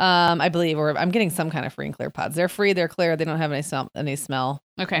 I believe, or I'm getting some kind of free and clear pods. They're free. They're clear. They don't have any smell.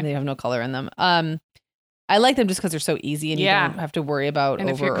 Okay. And they have no color in them. I like them just because they're so easy and you don't have to worry about and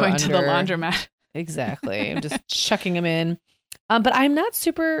over if you're or going under. to the laundromat. Exactly. I'm just chucking them in. But I'm not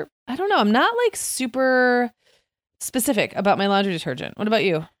super. I don't know. I'm not super specific about my laundry detergent. What about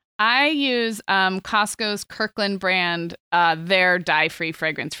you? I use Costco's Kirkland brand. They're dye-free,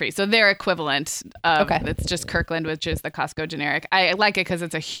 fragrance-free. So their equivalent. It's just Kirkland, which is the Costco generic. I like it because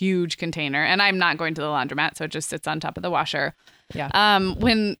it's a huge container, and I'm not going to the laundromat, so it just sits on top of the washer. Yeah.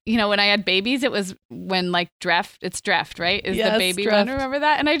 When I had babies, it was when Dreft, right? Is the baby Dreft. one? Remember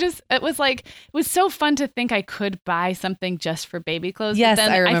that? And it was so fun to think I could buy something just for baby clothes. Yes, but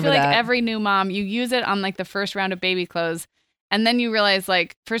then I remember I feel that. like every new mom, you use it on the first round of baby clothes. And then you realize,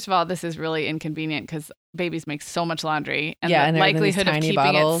 first of all, this is really inconvenient because babies make so much laundry, and the likelihood of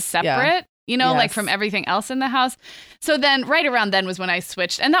keeping it separate, from everything else in the house. So then right around then was when I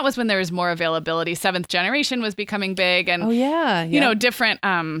switched. And that was when there was more availability. 7th generation was becoming big. And, different,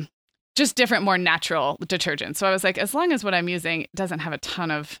 just different, more natural detergents. So I was like, as long as what I'm using doesn't have a ton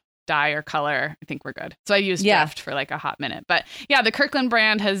of dye or color, I think we're good. So I used Dreft for a hot minute. But yeah, the Kirkland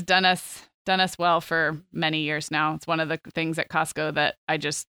brand has done us well for many years now. It's one of the things at Costco that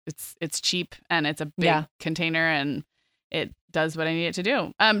it's cheap and it's a big container and it does what I need it to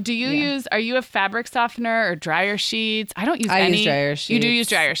do. Are you a fabric softener or dryer sheets? I don't use any. I use dryer sheets. You do use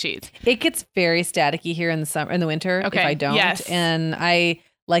dryer sheets. It gets very staticky here in the winter if I don't. Yes. And I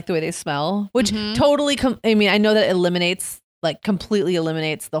like the way they smell, which totally, I know that eliminates, completely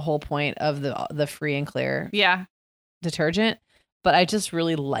eliminates the whole point of the free and clear detergent. But I just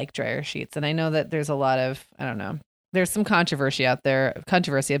really like dryer sheets. And I know that there's a lot of, I don't know, there's some controversy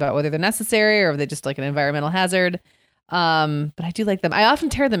about whether they're necessary or if they're just an environmental hazard. But I do like them. I often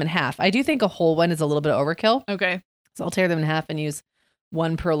tear them in half. I do think a whole one is a little bit overkill. Okay. So I'll tear them in half and use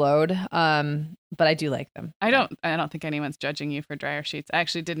one per load. But I do like them. I don't think anyone's judging you for dryer sheets. I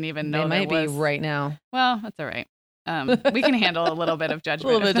actually didn't even know they might be right now. Well, that's all right. We can handle a little bit of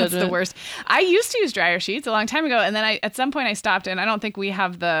judgment. That's the worst. I used to use dryer sheets a long time ago, and then at some point I stopped, and I don't think we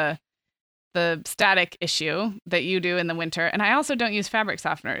have the static issue that you do in the winter. And I also don't use fabric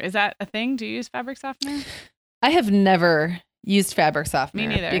softener. Is that a thing? Do you use fabric softener? I have never used fabric softener. Me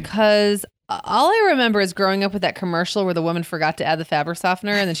neither. Because all I remember is growing up with that commercial where the woman forgot to add the fabric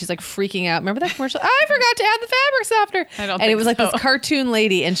softener, and then she's freaking out. Remember that commercial? I forgot to add the fabric softener. And it was this cartoon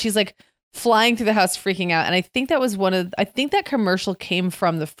lady, and she's flying through the house freaking out. And I think that was I think that commercial came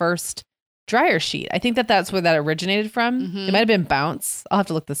from the first dryer sheet. I think that's where that originated from. Mm-hmm. It might have been Bounce. I'll have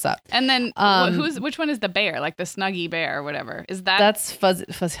to look this up. And then which one is the bear? The Snuggie bear or whatever. Is that? That's Fuzzy.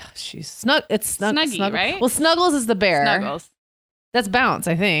 It's Snuggie, right? Well, Snuggles is the bear. Snuggles. That's Bounce,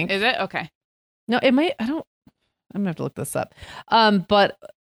 I think. Is it? Okay. No, it might. I don't. I'm gonna have to look this up. But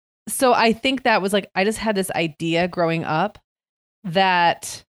so I think that was like, I just had this idea growing up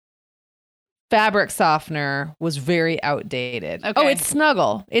that fabric softener was very outdated. Okay. Oh, it's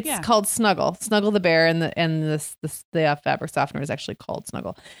Snuggle. It's called Snuggle. Snuggle the bear, and the fabric softener is actually called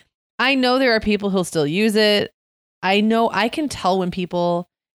Snuggle. I know there are people who'll still use it. I know I can tell when people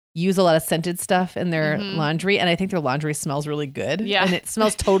use a lot of scented stuff in their laundry, and I think their laundry smells really good. Yeah. And it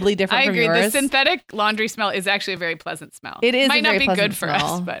smells totally different from yours. I agree. The synthetic laundry smell is actually a very pleasant smell. It is. Might not be good for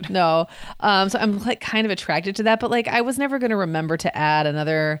us, but no. So I'm like kind of attracted to that, but like I was never going to remember to add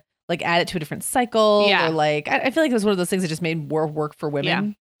another, like add it to a different cycle. Yeah. Or like, I feel like it was one of those things that just made more work for women.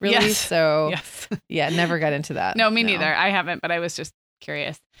 Yeah. Really. Yes. So yeah, never got into that. No, me neither. I haven't, but I was just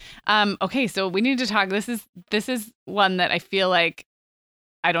curious. Okay. So we need to talk. This is one that I feel like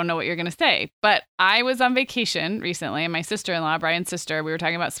I don't know what you're going to say, but I was on vacation recently, and my sister-in-law, Brian's sister, we were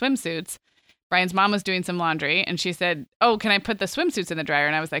talking about swimsuits. Brian's mom was doing some laundry, and she said, "Oh, can I put the swimsuits in the dryer?"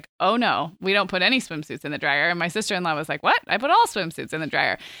 And I was like, "Oh no, we don't put any swimsuits in the dryer." And my sister-in-law was like, "What? I put all swimsuits in the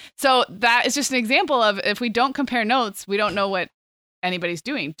dryer." So that is just an example of, if we don't compare notes, we don't know what anybody's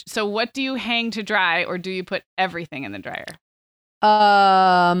doing. So what do you hang to dry, or do you put everything in the dryer?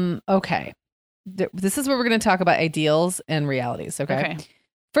 Okay. This is where we're going to talk about ideals and realities. Okay.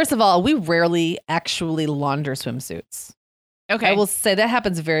 First of all, we rarely actually launder swimsuits. Okay. I will say that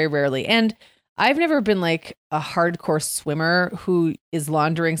happens very rarely. And I've never been like a hardcore swimmer who is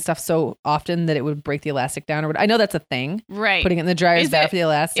laundering stuff so often that it would break the elastic down. Or I know that's a thing. Right. Putting it in the dryer is bad for the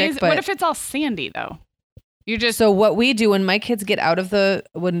elastic. But what if it's all sandy though? So what we do when my kids get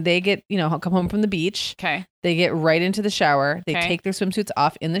when they get, come home from the beach, they get right into the shower. They take their swimsuits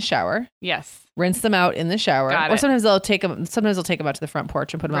off in the shower. Yes. Rinse them out in the shower. Or sometimes they'll take them out to the front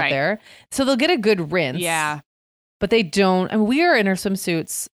porch and put them out there. So they'll get a good rinse. Yeah. But they don't. I mean, we are in our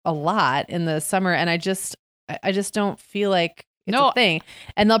swimsuits a lot in the summer, and I just don't feel like it's a thing.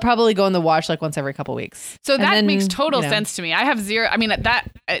 And they'll probably go in the wash like once every couple weeks. So that makes total sense to me. I have zero. I mean,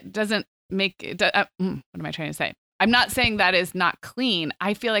 it doesn't make it. What am I trying to say? I'm not saying that is not clean.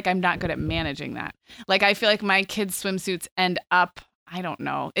 I feel like I'm not good at managing that. Like, I feel like my kids' swimsuits end up, I don't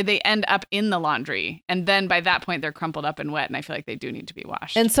know, they end up in the laundry. And then by that point, they're crumpled up and wet. And I feel like they do need to be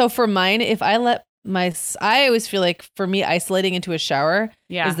washed. And so for mine, if I let I always feel like for me, isolating into a shower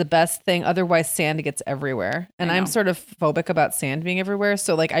is the best thing. Otherwise, sand gets everywhere. And I'm sort of phobic about sand being everywhere.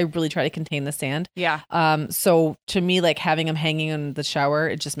 So like, I really try to contain the sand. Yeah. So to me, like having them hanging in the shower,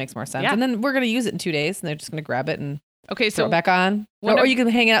 it just makes more sense. Yeah. And then we're going to use it in 2 days, and they're just going to grab it and throw it back on. Or you can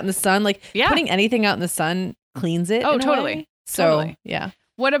hang it out in the sun. Like putting anything out in the sun cleans it. Oh, totally. So yeah.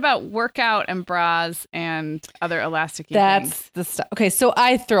 What about workout and bras and other elasticy things? That's the stuff. Okay, so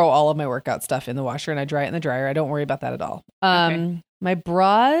I throw all of my workout stuff in the washer and I dry it in the dryer. I don't worry about that at all. My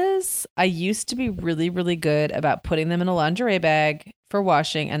bras, I used to be really, really good about putting them in a lingerie bag for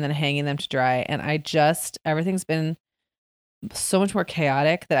washing and then hanging them to dry. And everything's been so much more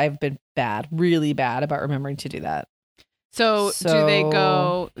chaotic that I've been really bad about remembering to do that. So do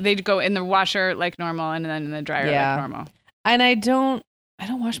they go in the washer like normal and then in the dryer like normal? And I don't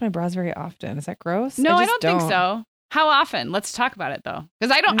wash my bras very often. Is that gross? No, I don't think so. How often? Let's talk about it though.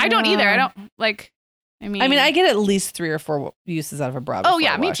 Because I don't either. I don't like, I mean, I get at least 3 or 4 uses out of a bra. Oh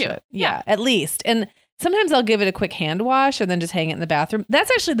yeah, me too. Yeah, at least. And sometimes I'll give it a quick hand wash and then just hang it in the bathroom.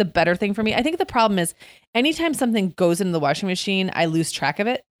 That's actually the better thing for me. I think the problem is anytime something goes into the washing machine, I lose track of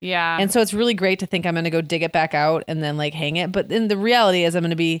it. Yeah. And so it's really great to think I'm going to go dig it back out and then like hang it. But then the reality is I'm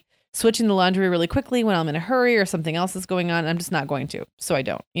going to be switching the laundry really quickly when I'm in a hurry or something else is going on. I'm just not going to. So I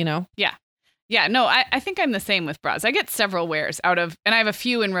don't, Yeah. Yeah. No, I think I'm the same with bras. I get several wears and I have a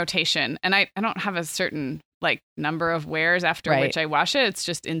few in rotation, and I don't have a certain like number of wears after which I wash it. It's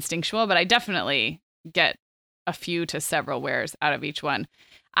just instinctual, but I definitely get a few to several wears out of each one.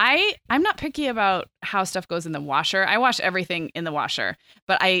 I'm not picky about how stuff goes in the washer. I wash everything in the washer,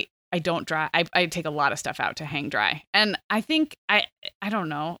 but I don't dry. I take a lot of stuff out to hang dry. And I think I don't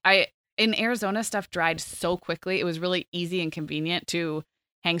know. In Arizona, stuff dried so quickly. It was really easy and convenient to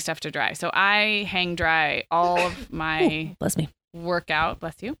hang stuff to dry. So I hang dry all of my bless me. Workout.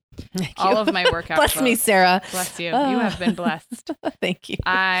 Bless you. All of my workout. Bless clothes. Me, Sarah. Bless you. You have been blessed. Thank you.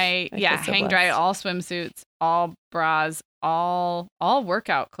 I hang dry all swimsuits, all bras, all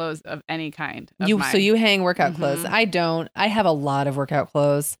workout clothes of any kind. So you hang workout clothes. I don't. I have a lot of workout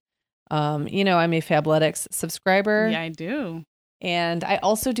clothes. I'm a Fabletics subscriber. Yeah, I do. And I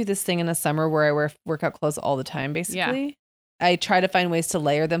also do this thing in the summer where I wear workout clothes all the time, basically. Yeah. I try to find ways to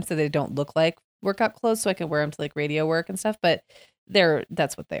layer them so they don't look like workout clothes so I can wear them to like radio work and stuff, but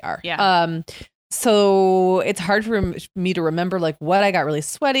that's what they are. Yeah. So it's hard for me to remember like what I got really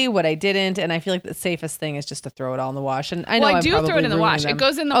sweaty, what I didn't, and I feel like the safest thing is just to throw it all in the wash. And I know I I'm do probably throw it in the wash. them. It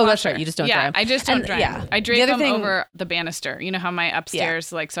goes in the washer. Oh, that's right. You just don't dry them. I just don't dry them. I drape them over the banister. You know how my upstairs,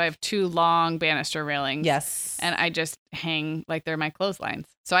 so I have 2 long banister railings. Yes. And I just hang like they're my clotheslines.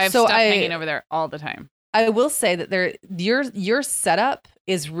 So I have stuff hanging over there all the time. I will say that your setup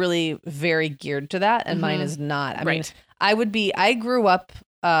is really very geared to that, and mine is not. I mean, I grew up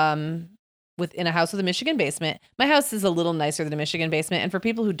within a house with a Michigan basement. My house is a little nicer than a Michigan basement, and for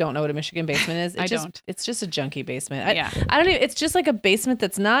people who don't know what a Michigan basement is, it's just a junky basement. I don't even. It's just like a basement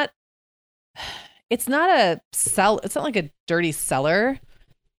that's not. It's not a cell. It's not like a dirty cellar.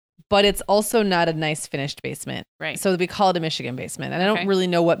 But it's also not a nice finished basement. Right. So we call it a Michigan basement. And I don't really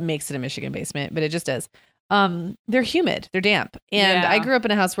know what makes it a Michigan basement, but it just is. They're humid. They're damp. And I grew up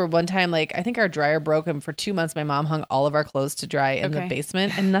in a house where one time, like, I think our dryer broke, and for 2 months, my mom hung all of our clothes to dry in the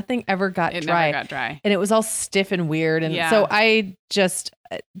basement, and nothing ever got dry. Never got dry. And it was all stiff and weird. And so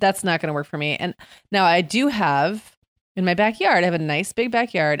that's not going to work for me. And now I do have, in my backyard, I have a nice big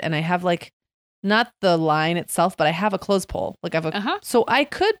backyard, and I have like, not the line itself, but I have a clothes pole. Like so I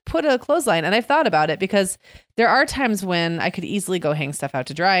could put a clothesline, and I've thought about it because there are times when I could easily go hang stuff out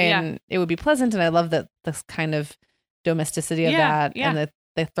to dry, and it would be pleasant. And I love this kind of domesticity of that and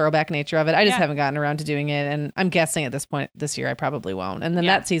the throwback nature of it. I just haven't gotten around to doing it, and I'm guessing at this point this year I probably won't. And then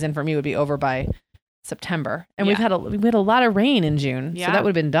that season for me would be over by September, and we had a lot of rain in June, so that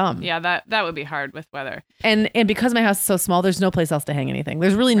would have been dumb. Yeah, that would be hard with weather. And because my house is so small, there's no place else to hang anything.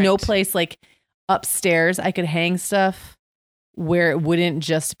 There's really no place like upstairs I could hang stuff where it wouldn't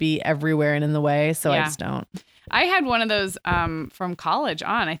just be everywhere and in the way. So I just don't. I had one of those from college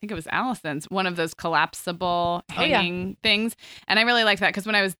on. I think it was Allison's, one of those collapsible hanging things, and I really liked that because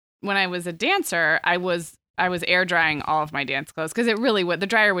when I was a dancer, I was air drying all of my dance clothes because it really would. The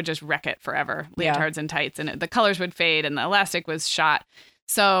dryer would just wreck it forever, leotards and tights, and the colors would fade, and the elastic was shot.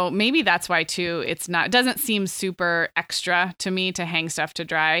 So maybe that's why too. It doesn't seem super extra to me to hang stuff to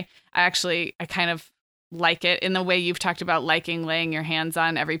dry. I kind of like it in the way you've talked about liking laying your hands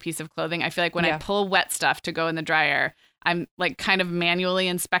on every piece of clothing. I feel like when I pull wet stuff to go in the dryer, I'm like kind of manually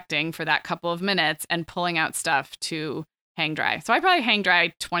inspecting for that couple of minutes and pulling out stuff to hang dry. So I probably hang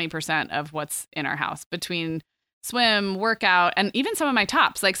dry 20% of what's in our house between swim, workout, and even some of my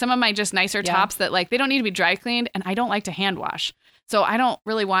tops, like some of my just nicer tops that like they don't need to be dry cleaned, and I don't like to hand wash. So I don't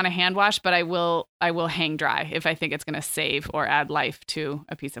really want to hand wash, but I will hang dry if I think it's going to save or add life to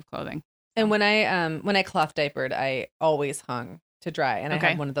a piece of clothing. And when I cloth diapered, I always hung to dry, and I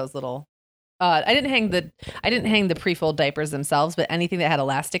had one of those little. I didn't hang the pre-fold diapers themselves, but anything that had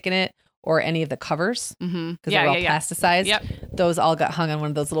elastic in it or any of the covers because they were all plasticized. Yep. Those all got hung on one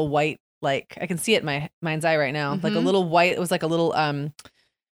of those little white. Like I can see it in my mind's eye right now, like a little white. It was like a little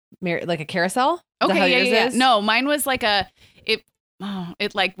like a carousel. Okay, No, mine was like it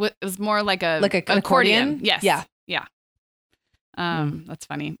was more like an accordion. Yes. Yeah. That's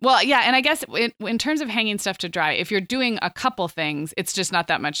funny. Well, yeah, and I guess in terms of hanging stuff to dry, if you're doing a couple things, it's just not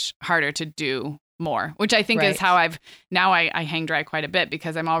that much harder to do more, which I think is how I hang dry quite a bit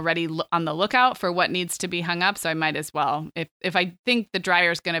because I'm already on the lookout for what needs to be hung up. So I might as well, if I think the dryer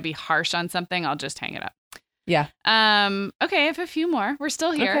is going to be harsh on something, I'll just hang it up. Yeah. Okay. I have a few more. We're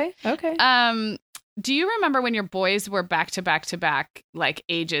still here. Okay. Do you remember when your boys were back to back to back, like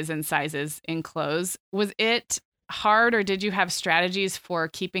ages and sizes in clothes? Was it hard, or did you have strategies for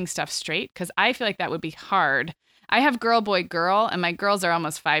keeping stuff straight? Because I feel like that would be hard. I have girl, boy, girl, and my girls are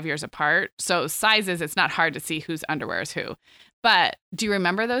almost 5 years apart. So sizes, it's not hard to see whose underwear is who. But do you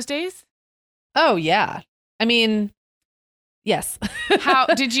remember those days? Oh, yeah. I mean, yes.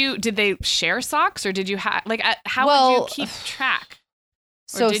 Did they share socks, or did you have, like, how would you keep track?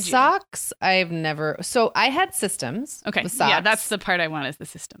 So socks, I've never. So I had systems. Okay. With socks. Yeah, that's the part I want is the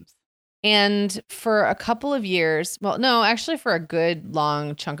systems. And for a couple of years, well, no, actually for a good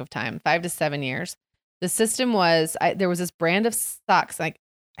long chunk of time, 5 to 7 years, the system was there was this brand of socks, like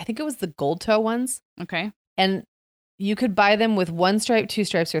I think it was the gold toe ones. Okay. And you could buy them with 1 stripe, 2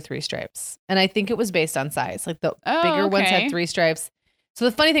 stripes, or 3 stripes. And I think it was based on size. Like the bigger ones had 3 stripes. So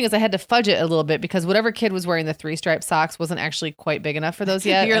the funny thing is I had to fudge it a little bit because whatever kid was wearing the 3-stripe socks wasn't actually quite big enough for those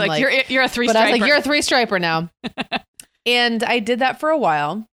yet. You're like you're a 3-striper. But I was like, you're a 3-striper now. And I did that for a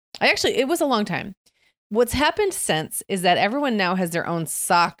while. It was a long time. What's happened since is that everyone now has their own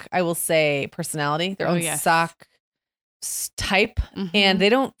sock, I will say, personality, their own sock type, and they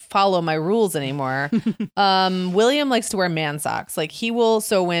don't follow my rules anymore. William likes to wear man socks. Like he will.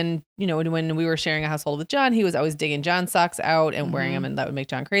 So when we were sharing a household with John, he was always digging John's socks out and wearing them, and that would make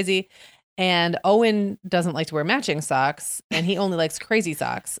John crazy. And Owen doesn't like to wear matching socks, and he only likes crazy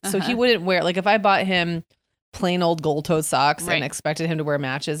socks. So he wouldn't wear, like if I bought him plain old gold-toed socks and expected him to wear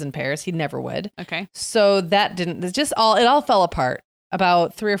matches and pairs, he never would. Okay. So it all fell apart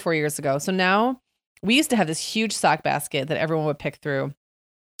about 3 or 4 years ago. So now we used to have this huge sock basket that everyone would pick through.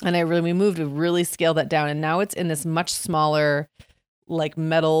 And we moved to really scale that down. And now it's in this much smaller, like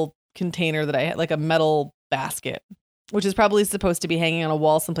metal container that I had, like a metal basket, which is probably supposed to be hanging on a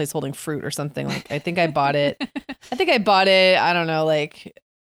wall someplace holding fruit or something. Like I think I bought it. I don't know, like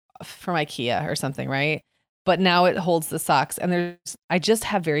from IKEA or something, right? But now it holds the socks, and I just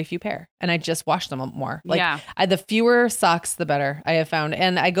have very few pair, and I just wash them more. Like the fewer socks, the better, I have found.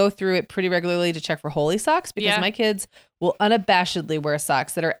 And I go through it pretty regularly to check for holey socks, because my kids will unabashedly wear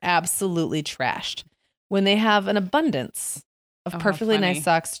socks that are absolutely trashed when they have an abundance of perfectly nice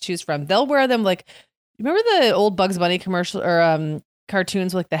socks to choose from. They'll wear them like, remember the old Bugs Bunny commercial or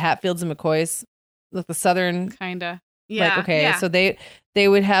cartoons with like the Hatfields and McCoys, like the Southern kinda. Yeah. Like, okay. So they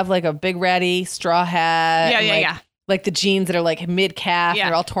would have like a big ratty straw hat. Like the jeans that are like mid calf.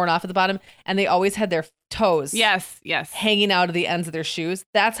 They're all torn off at the bottom. And they always had their toes. Yes. Hanging out of the ends of their shoes.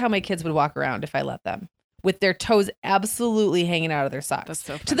 That's how my kids would walk around if I let them. With their toes absolutely hanging out of their socks. That's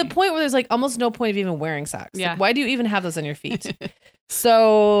so funny. To the point where there's like almost no point of even wearing socks. Yeah. Like, why do you even have those on your feet?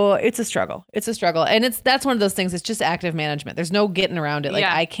 So it's a struggle. And that's one of those things. It's just active management. There's no getting around it.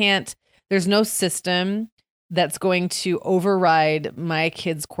 Like there's no system that's going to override my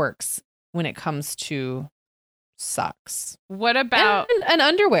kids' quirks when it comes to socks. What about and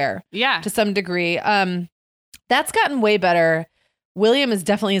underwear? Yeah, to some degree. That's gotten way better. William is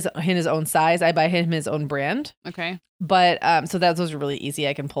definitely in his own size. I buy him his own brand. Okay, but so those are really easy.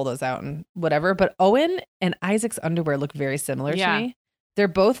 I can pull those out and whatever. But Owen and Isaac's underwear look very similar to me. They're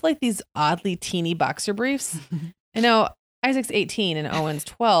both like these oddly teeny boxer briefs. I know Isaac's 18 and Owen's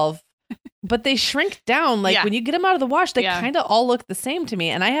 12. But they shrink down. Like when you get them out of the wash, they kind of all look the same to me.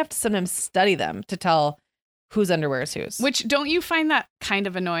 And I have to sometimes study them to tell whose underwear is whose. Which, don't you find that kind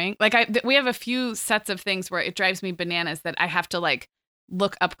of annoying? Like we have a few sets of things where it drives me bananas that I have to like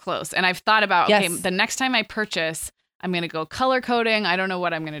look up close. And I've thought about, okay, the next time I purchase, I'm going to go color coding. I don't know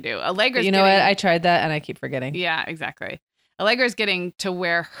what I'm going to do. Allegra's what? I tried that and I keep forgetting. Yeah, exactly. Allegra's getting to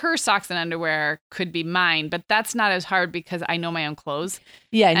where her socks and underwear could be mine, but that's not as hard because I know my own clothes.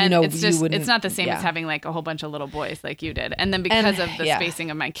 Yeah, and it's not the same as having like a whole bunch of little boys like you did. And then because of the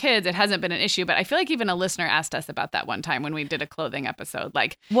spacing of my kids, it hasn't been an issue. But I feel like even a listener asked us about that one time when we did a clothing episode.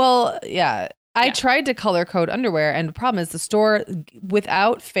 Like, well, I tried to color code underwear, and the problem is the store,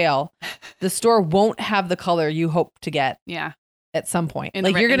 without fail, the store won't have the color you hope to get. Yeah. At some point,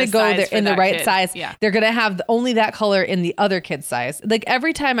 like you're going to go there in the right size. Yeah. They're going to have only that color in the other kid's size. Like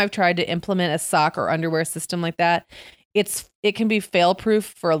every time I've tried to implement a sock or underwear system like that, it can be fail proof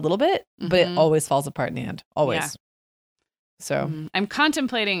for a little bit, but it always falls apart in the end. Always. Yeah. So I'm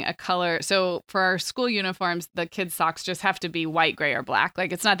contemplating a color. So for our school uniforms, the kids' socks just have to be white, gray, or black.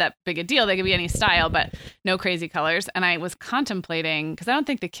 Like it's not that big a deal. They could be any style, but no crazy colors. And I was contemplating, because I don't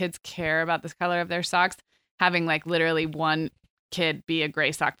think the kids care about the color of their socks, having like literally one kid be a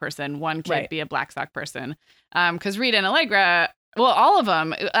gray sock person, one kid be a black sock person. Because Rita and Allegra, well, all of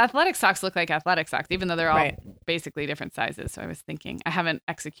them, athletic socks look like athletic socks, even though they're all basically different sizes. So I was thinking, I haven't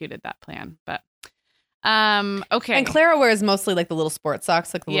executed that plan, but okay. And Clara wears mostly like the little sports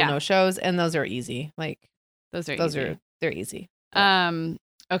socks, like the little no-shows, and those are easy. Like they're easy.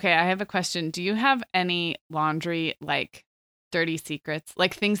 Okay, I have a question. Do you have any laundry like dirty secrets,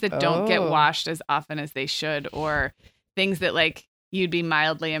 like things that don't get washed as often as they should, or things that like you'd be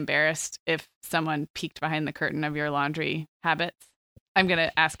mildly embarrassed if someone peeked behind the curtain of your laundry habits? I'm going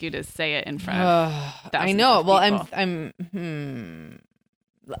to ask you to say it in front of I know. Well,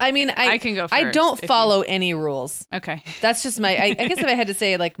 I mean, I can go first. I don't follow any rules. Okay. That's just I guess if I had to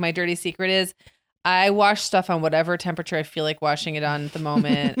say like my dirty secret is I wash stuff on whatever temperature I feel like washing it on at the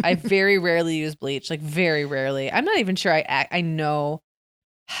moment. I very rarely use bleach, like very rarely. I'm not even sure I know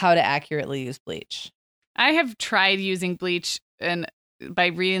how to accurately use bleach. I have tried using bleach and by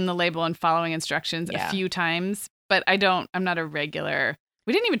reading the label and following instructions a few times, but I'm not a regular.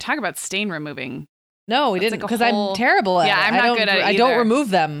 We didn't even talk about stain removing. No, we didn't, because I'm terrible at it. I'm not good at it either. I don't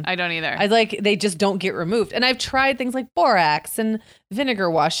remove them. I don't either. They just don't get removed. And I've tried things like borax and vinegar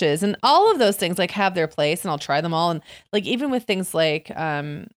washes and all of those things like have their place, and I'll try them all. And like even with things like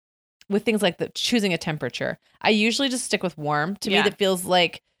choosing a temperature, I usually just stick with warm. To me, that feels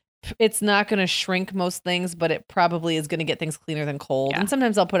like it's not going to shrink most things, but it probably is going to get things cleaner than cold. And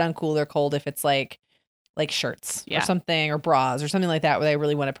sometimes I'll put on cool or cold if it's like shirts or something, or bras or something like that where I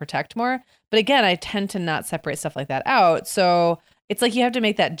really want to protect more. But again, I tend to not separate stuff like that out. So it's like you have to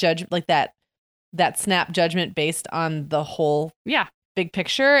make that judgment, like that snap judgment based on the whole big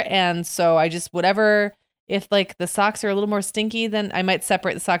picture. And so I just, whatever, if like the socks are a little more stinky, then I might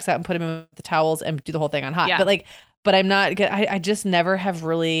separate the socks out and put them in with the towels and do the whole thing on hot. Yeah. But I'm not good. I just never have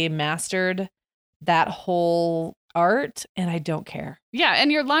really mastered that whole art, and I don't care. Yeah.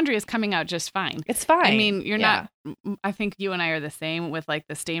 And your laundry is coming out just fine. It's fine. I mean, you're not, I think you and I are the same with like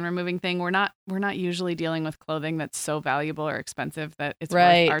the stain removing thing. We're not usually dealing with clothing that's so valuable or expensive that it's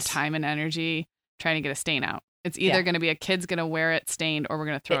worth our time and energy trying to get a stain out. It's either going to be a kid's going to wear it stained, or we're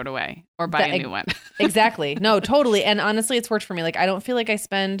going to throw it away or buy a new one. Exactly. No, totally. And honestly, it's worked for me. Like, I don't feel like I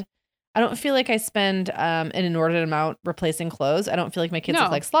spend an inordinate amount replacing clothes. I don't feel like my kids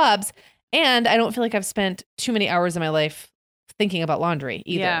look like slobs. And I don't feel like I've spent too many hours in my life thinking about laundry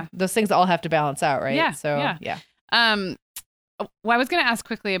either. Yeah. Those things all have to balance out, right? Yeah. So, yeah. Well, I was going to ask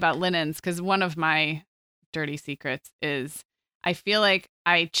quickly about linens, because one of my dirty secrets is I feel like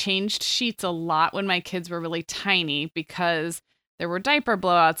I changed sheets a lot when my kids were really tiny because there were diaper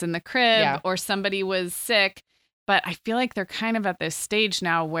blowouts in the crib or somebody was sick. But I feel like they're kind of at this stage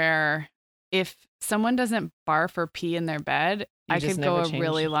now where if someone doesn't barf or pee in their bed, I could go a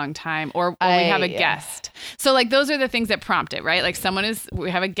really long time, or we have a guest. So like those are the things that prompt it, right? Like we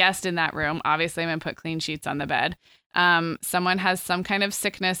have a guest in that room. Obviously I'm going to put clean sheets on the bed. Someone has some kind of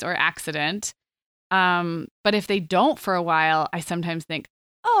sickness or accident. But if they don't for a while, I sometimes think,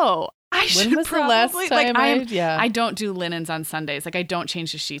 I should when was probably, the last time I don't do linens on Sundays. Like I don't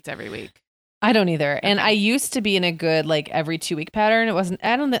change the sheets every week. I don't either. And I used to be in a good, like every 2 week pattern. It wasn't,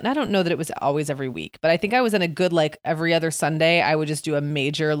 I don't know that it was always every week, but I think I was in a good, like every other Sunday, I would just do a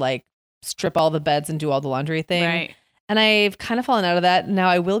major, like strip all the beds and do all the laundry thing. Right. And I've kind of fallen out of that. Now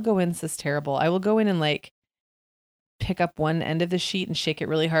I will go in, this is terrible. I will go in and like pick up one end of the sheet and shake it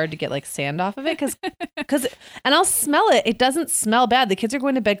really hard to get like sand off of it. Cause and I'll smell it. It doesn't smell bad. The kids are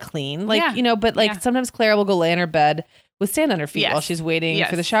going to bed clean. Like, but like sometimes Clara will go lay in her bed with sand on her feet while she's waiting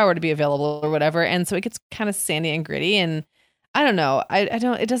for the shower to be available or whatever. And so it gets kind of sandy and gritty. And I don't know.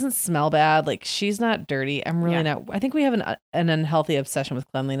 It doesn't smell bad. Like she's not dirty. I'm really not. I think we have an unhealthy obsession with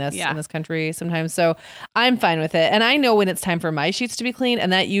cleanliness in this country sometimes. So I'm fine with it. And I know when it's time for my sheets to be clean,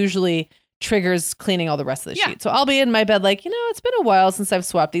 and that usually triggers cleaning all the rest of the sheets. So I'll be in my bed like, it's been a while since I've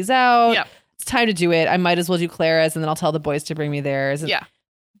swapped these out. Yep. It's time to do it. I might as well do Clara's, and then I'll tell the boys to bring me theirs. And,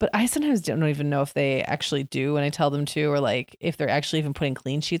 but I sometimes don't even know if they actually do when I tell them to, or like if they're actually even putting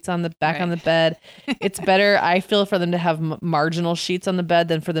clean sheets on the back on the bed. It's better, I feel, for them to have marginal sheets on the bed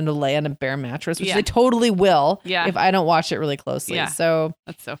than for them to lay on a bare mattress, which they totally will if I don't watch it really closely. Yeah. So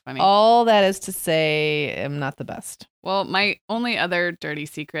that's so funny. All that is to say, I'm not the best. Well, my only other dirty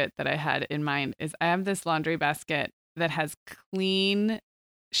secret that I had in mind is I have this laundry basket that has clean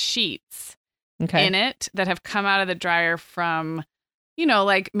sheets in it that have come out of the dryer from,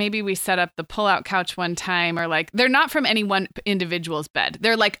 like maybe we set up the pull-out couch one time, or like they're not from any one individual's bed.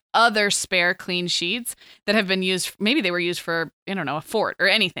 They're like other spare clean sheets that have been used. Maybe they were used for, I don't know, a fort or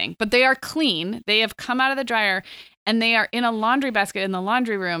anything, but they are clean. They have come out of the dryer and they are in a laundry basket in the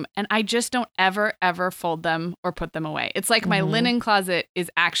laundry room. And I just don't ever fold them or put them away. It's like my linen closet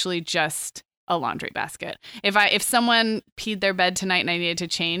is actually just a laundry basket. If someone peed their bed tonight and I needed to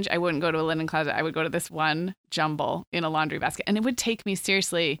change, I wouldn't go to a linen closet. I would go to this one jumble in a laundry basket. And it would take me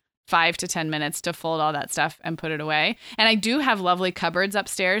seriously 5 to 10 minutes to fold all that stuff and put it away. And I do have lovely cupboards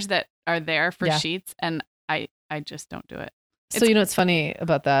upstairs that are there for sheets. And I just don't do it. So what's funny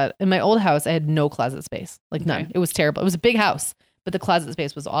about that? In my old house, I had no closet space, like none. It was terrible. It was a big house, but the closet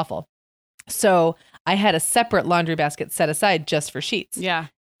space was awful. So I had a separate laundry basket set aside just for sheets. Yeah.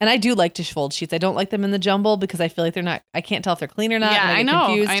 And I do like to fold sheets. I don't like them in the jumble because I feel like I can't tell if they're clean or not. Yeah, I know.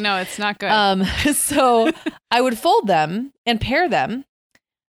 Confused. I know. It's not good. So I would fold them and pair them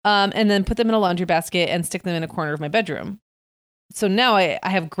and then put them in a laundry basket and stick them in a corner of my bedroom. So now I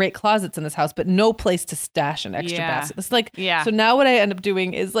have great closets in this house, but no place to stash an extra basket. It's like, so now what I end up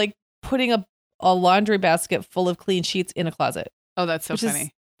doing is like putting a laundry basket full of clean sheets in a closet. Oh, that's so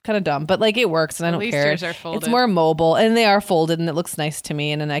funny. Kind of dumb, but like it works and I don't care. Yours are folded. It's more mobile and they are folded and it looks nice to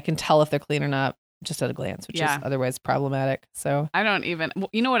me. And then I can tell if they're clean or not just at a glance, which is otherwise problematic. So I don't even,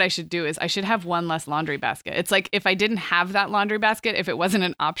 you know what I should do is I should have one less laundry basket. It's like if I didn't have that laundry basket, if it wasn't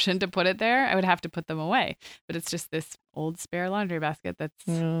an option to put it there, I would have to put them away. But it's just this old spare laundry basket that's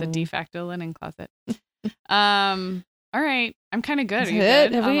the de facto linen closet. All right. I'm kind of good. Are you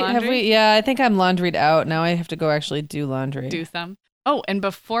good? Have we? Yeah, I think I'm laundried out. Now I have to go actually do laundry. Do some. Oh, and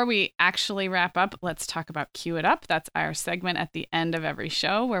before we actually wrap up, let's talk about Cue It Up. That's our segment at the end of every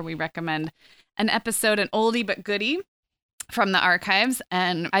show where we recommend an episode, an oldie but goodie from the archives.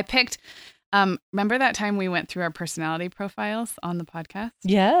 And I picked Remember that time we went through our personality profiles on the podcast?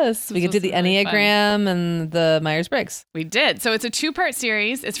 Yes. We could do the really Enneagram and the Myers-Briggs. We did. So it's a 2-part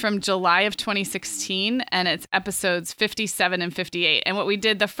series. It's from July of 2016, and it's episodes 57 and 58. And what we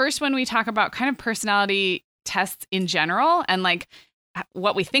did, the first one, we talk about kind of personality tests in general and like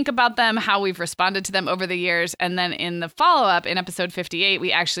what we think about them, how we've responded to them over the years. And then in the follow-up, in episode 58,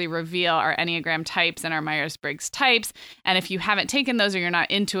 we actually reveal our Enneagram types and our Myers-Briggs types. And if you haven't taken those or you're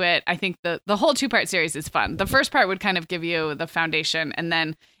not into it, I think the whole 2-part series is fun. The first part would kind of give you the foundation. And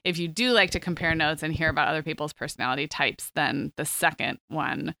then if you do like to compare notes and hear about other people's personality types, then the second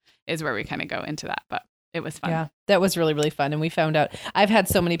one is where we kind of go into that. But it was fun. Yeah, that was really, really fun. And we found out I've had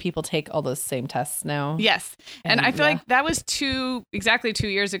so many people take all those same tests now. Yes. And I feel like that was exactly 2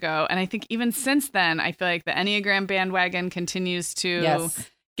 years ago. And I think even since then, I feel like the Enneagram bandwagon continues to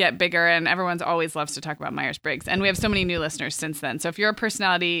get bigger. And everyone's always loves to talk about Myers-Briggs. And we have so many new listeners since then. So if you're a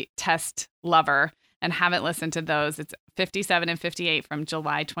personality test lover and haven't listened to those, it's 57 and 58 from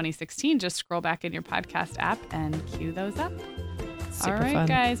July 2016. Just scroll back in your podcast app and cue those up. Super all right, fun.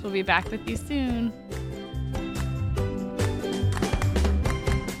 guys, we'll be back with you soon.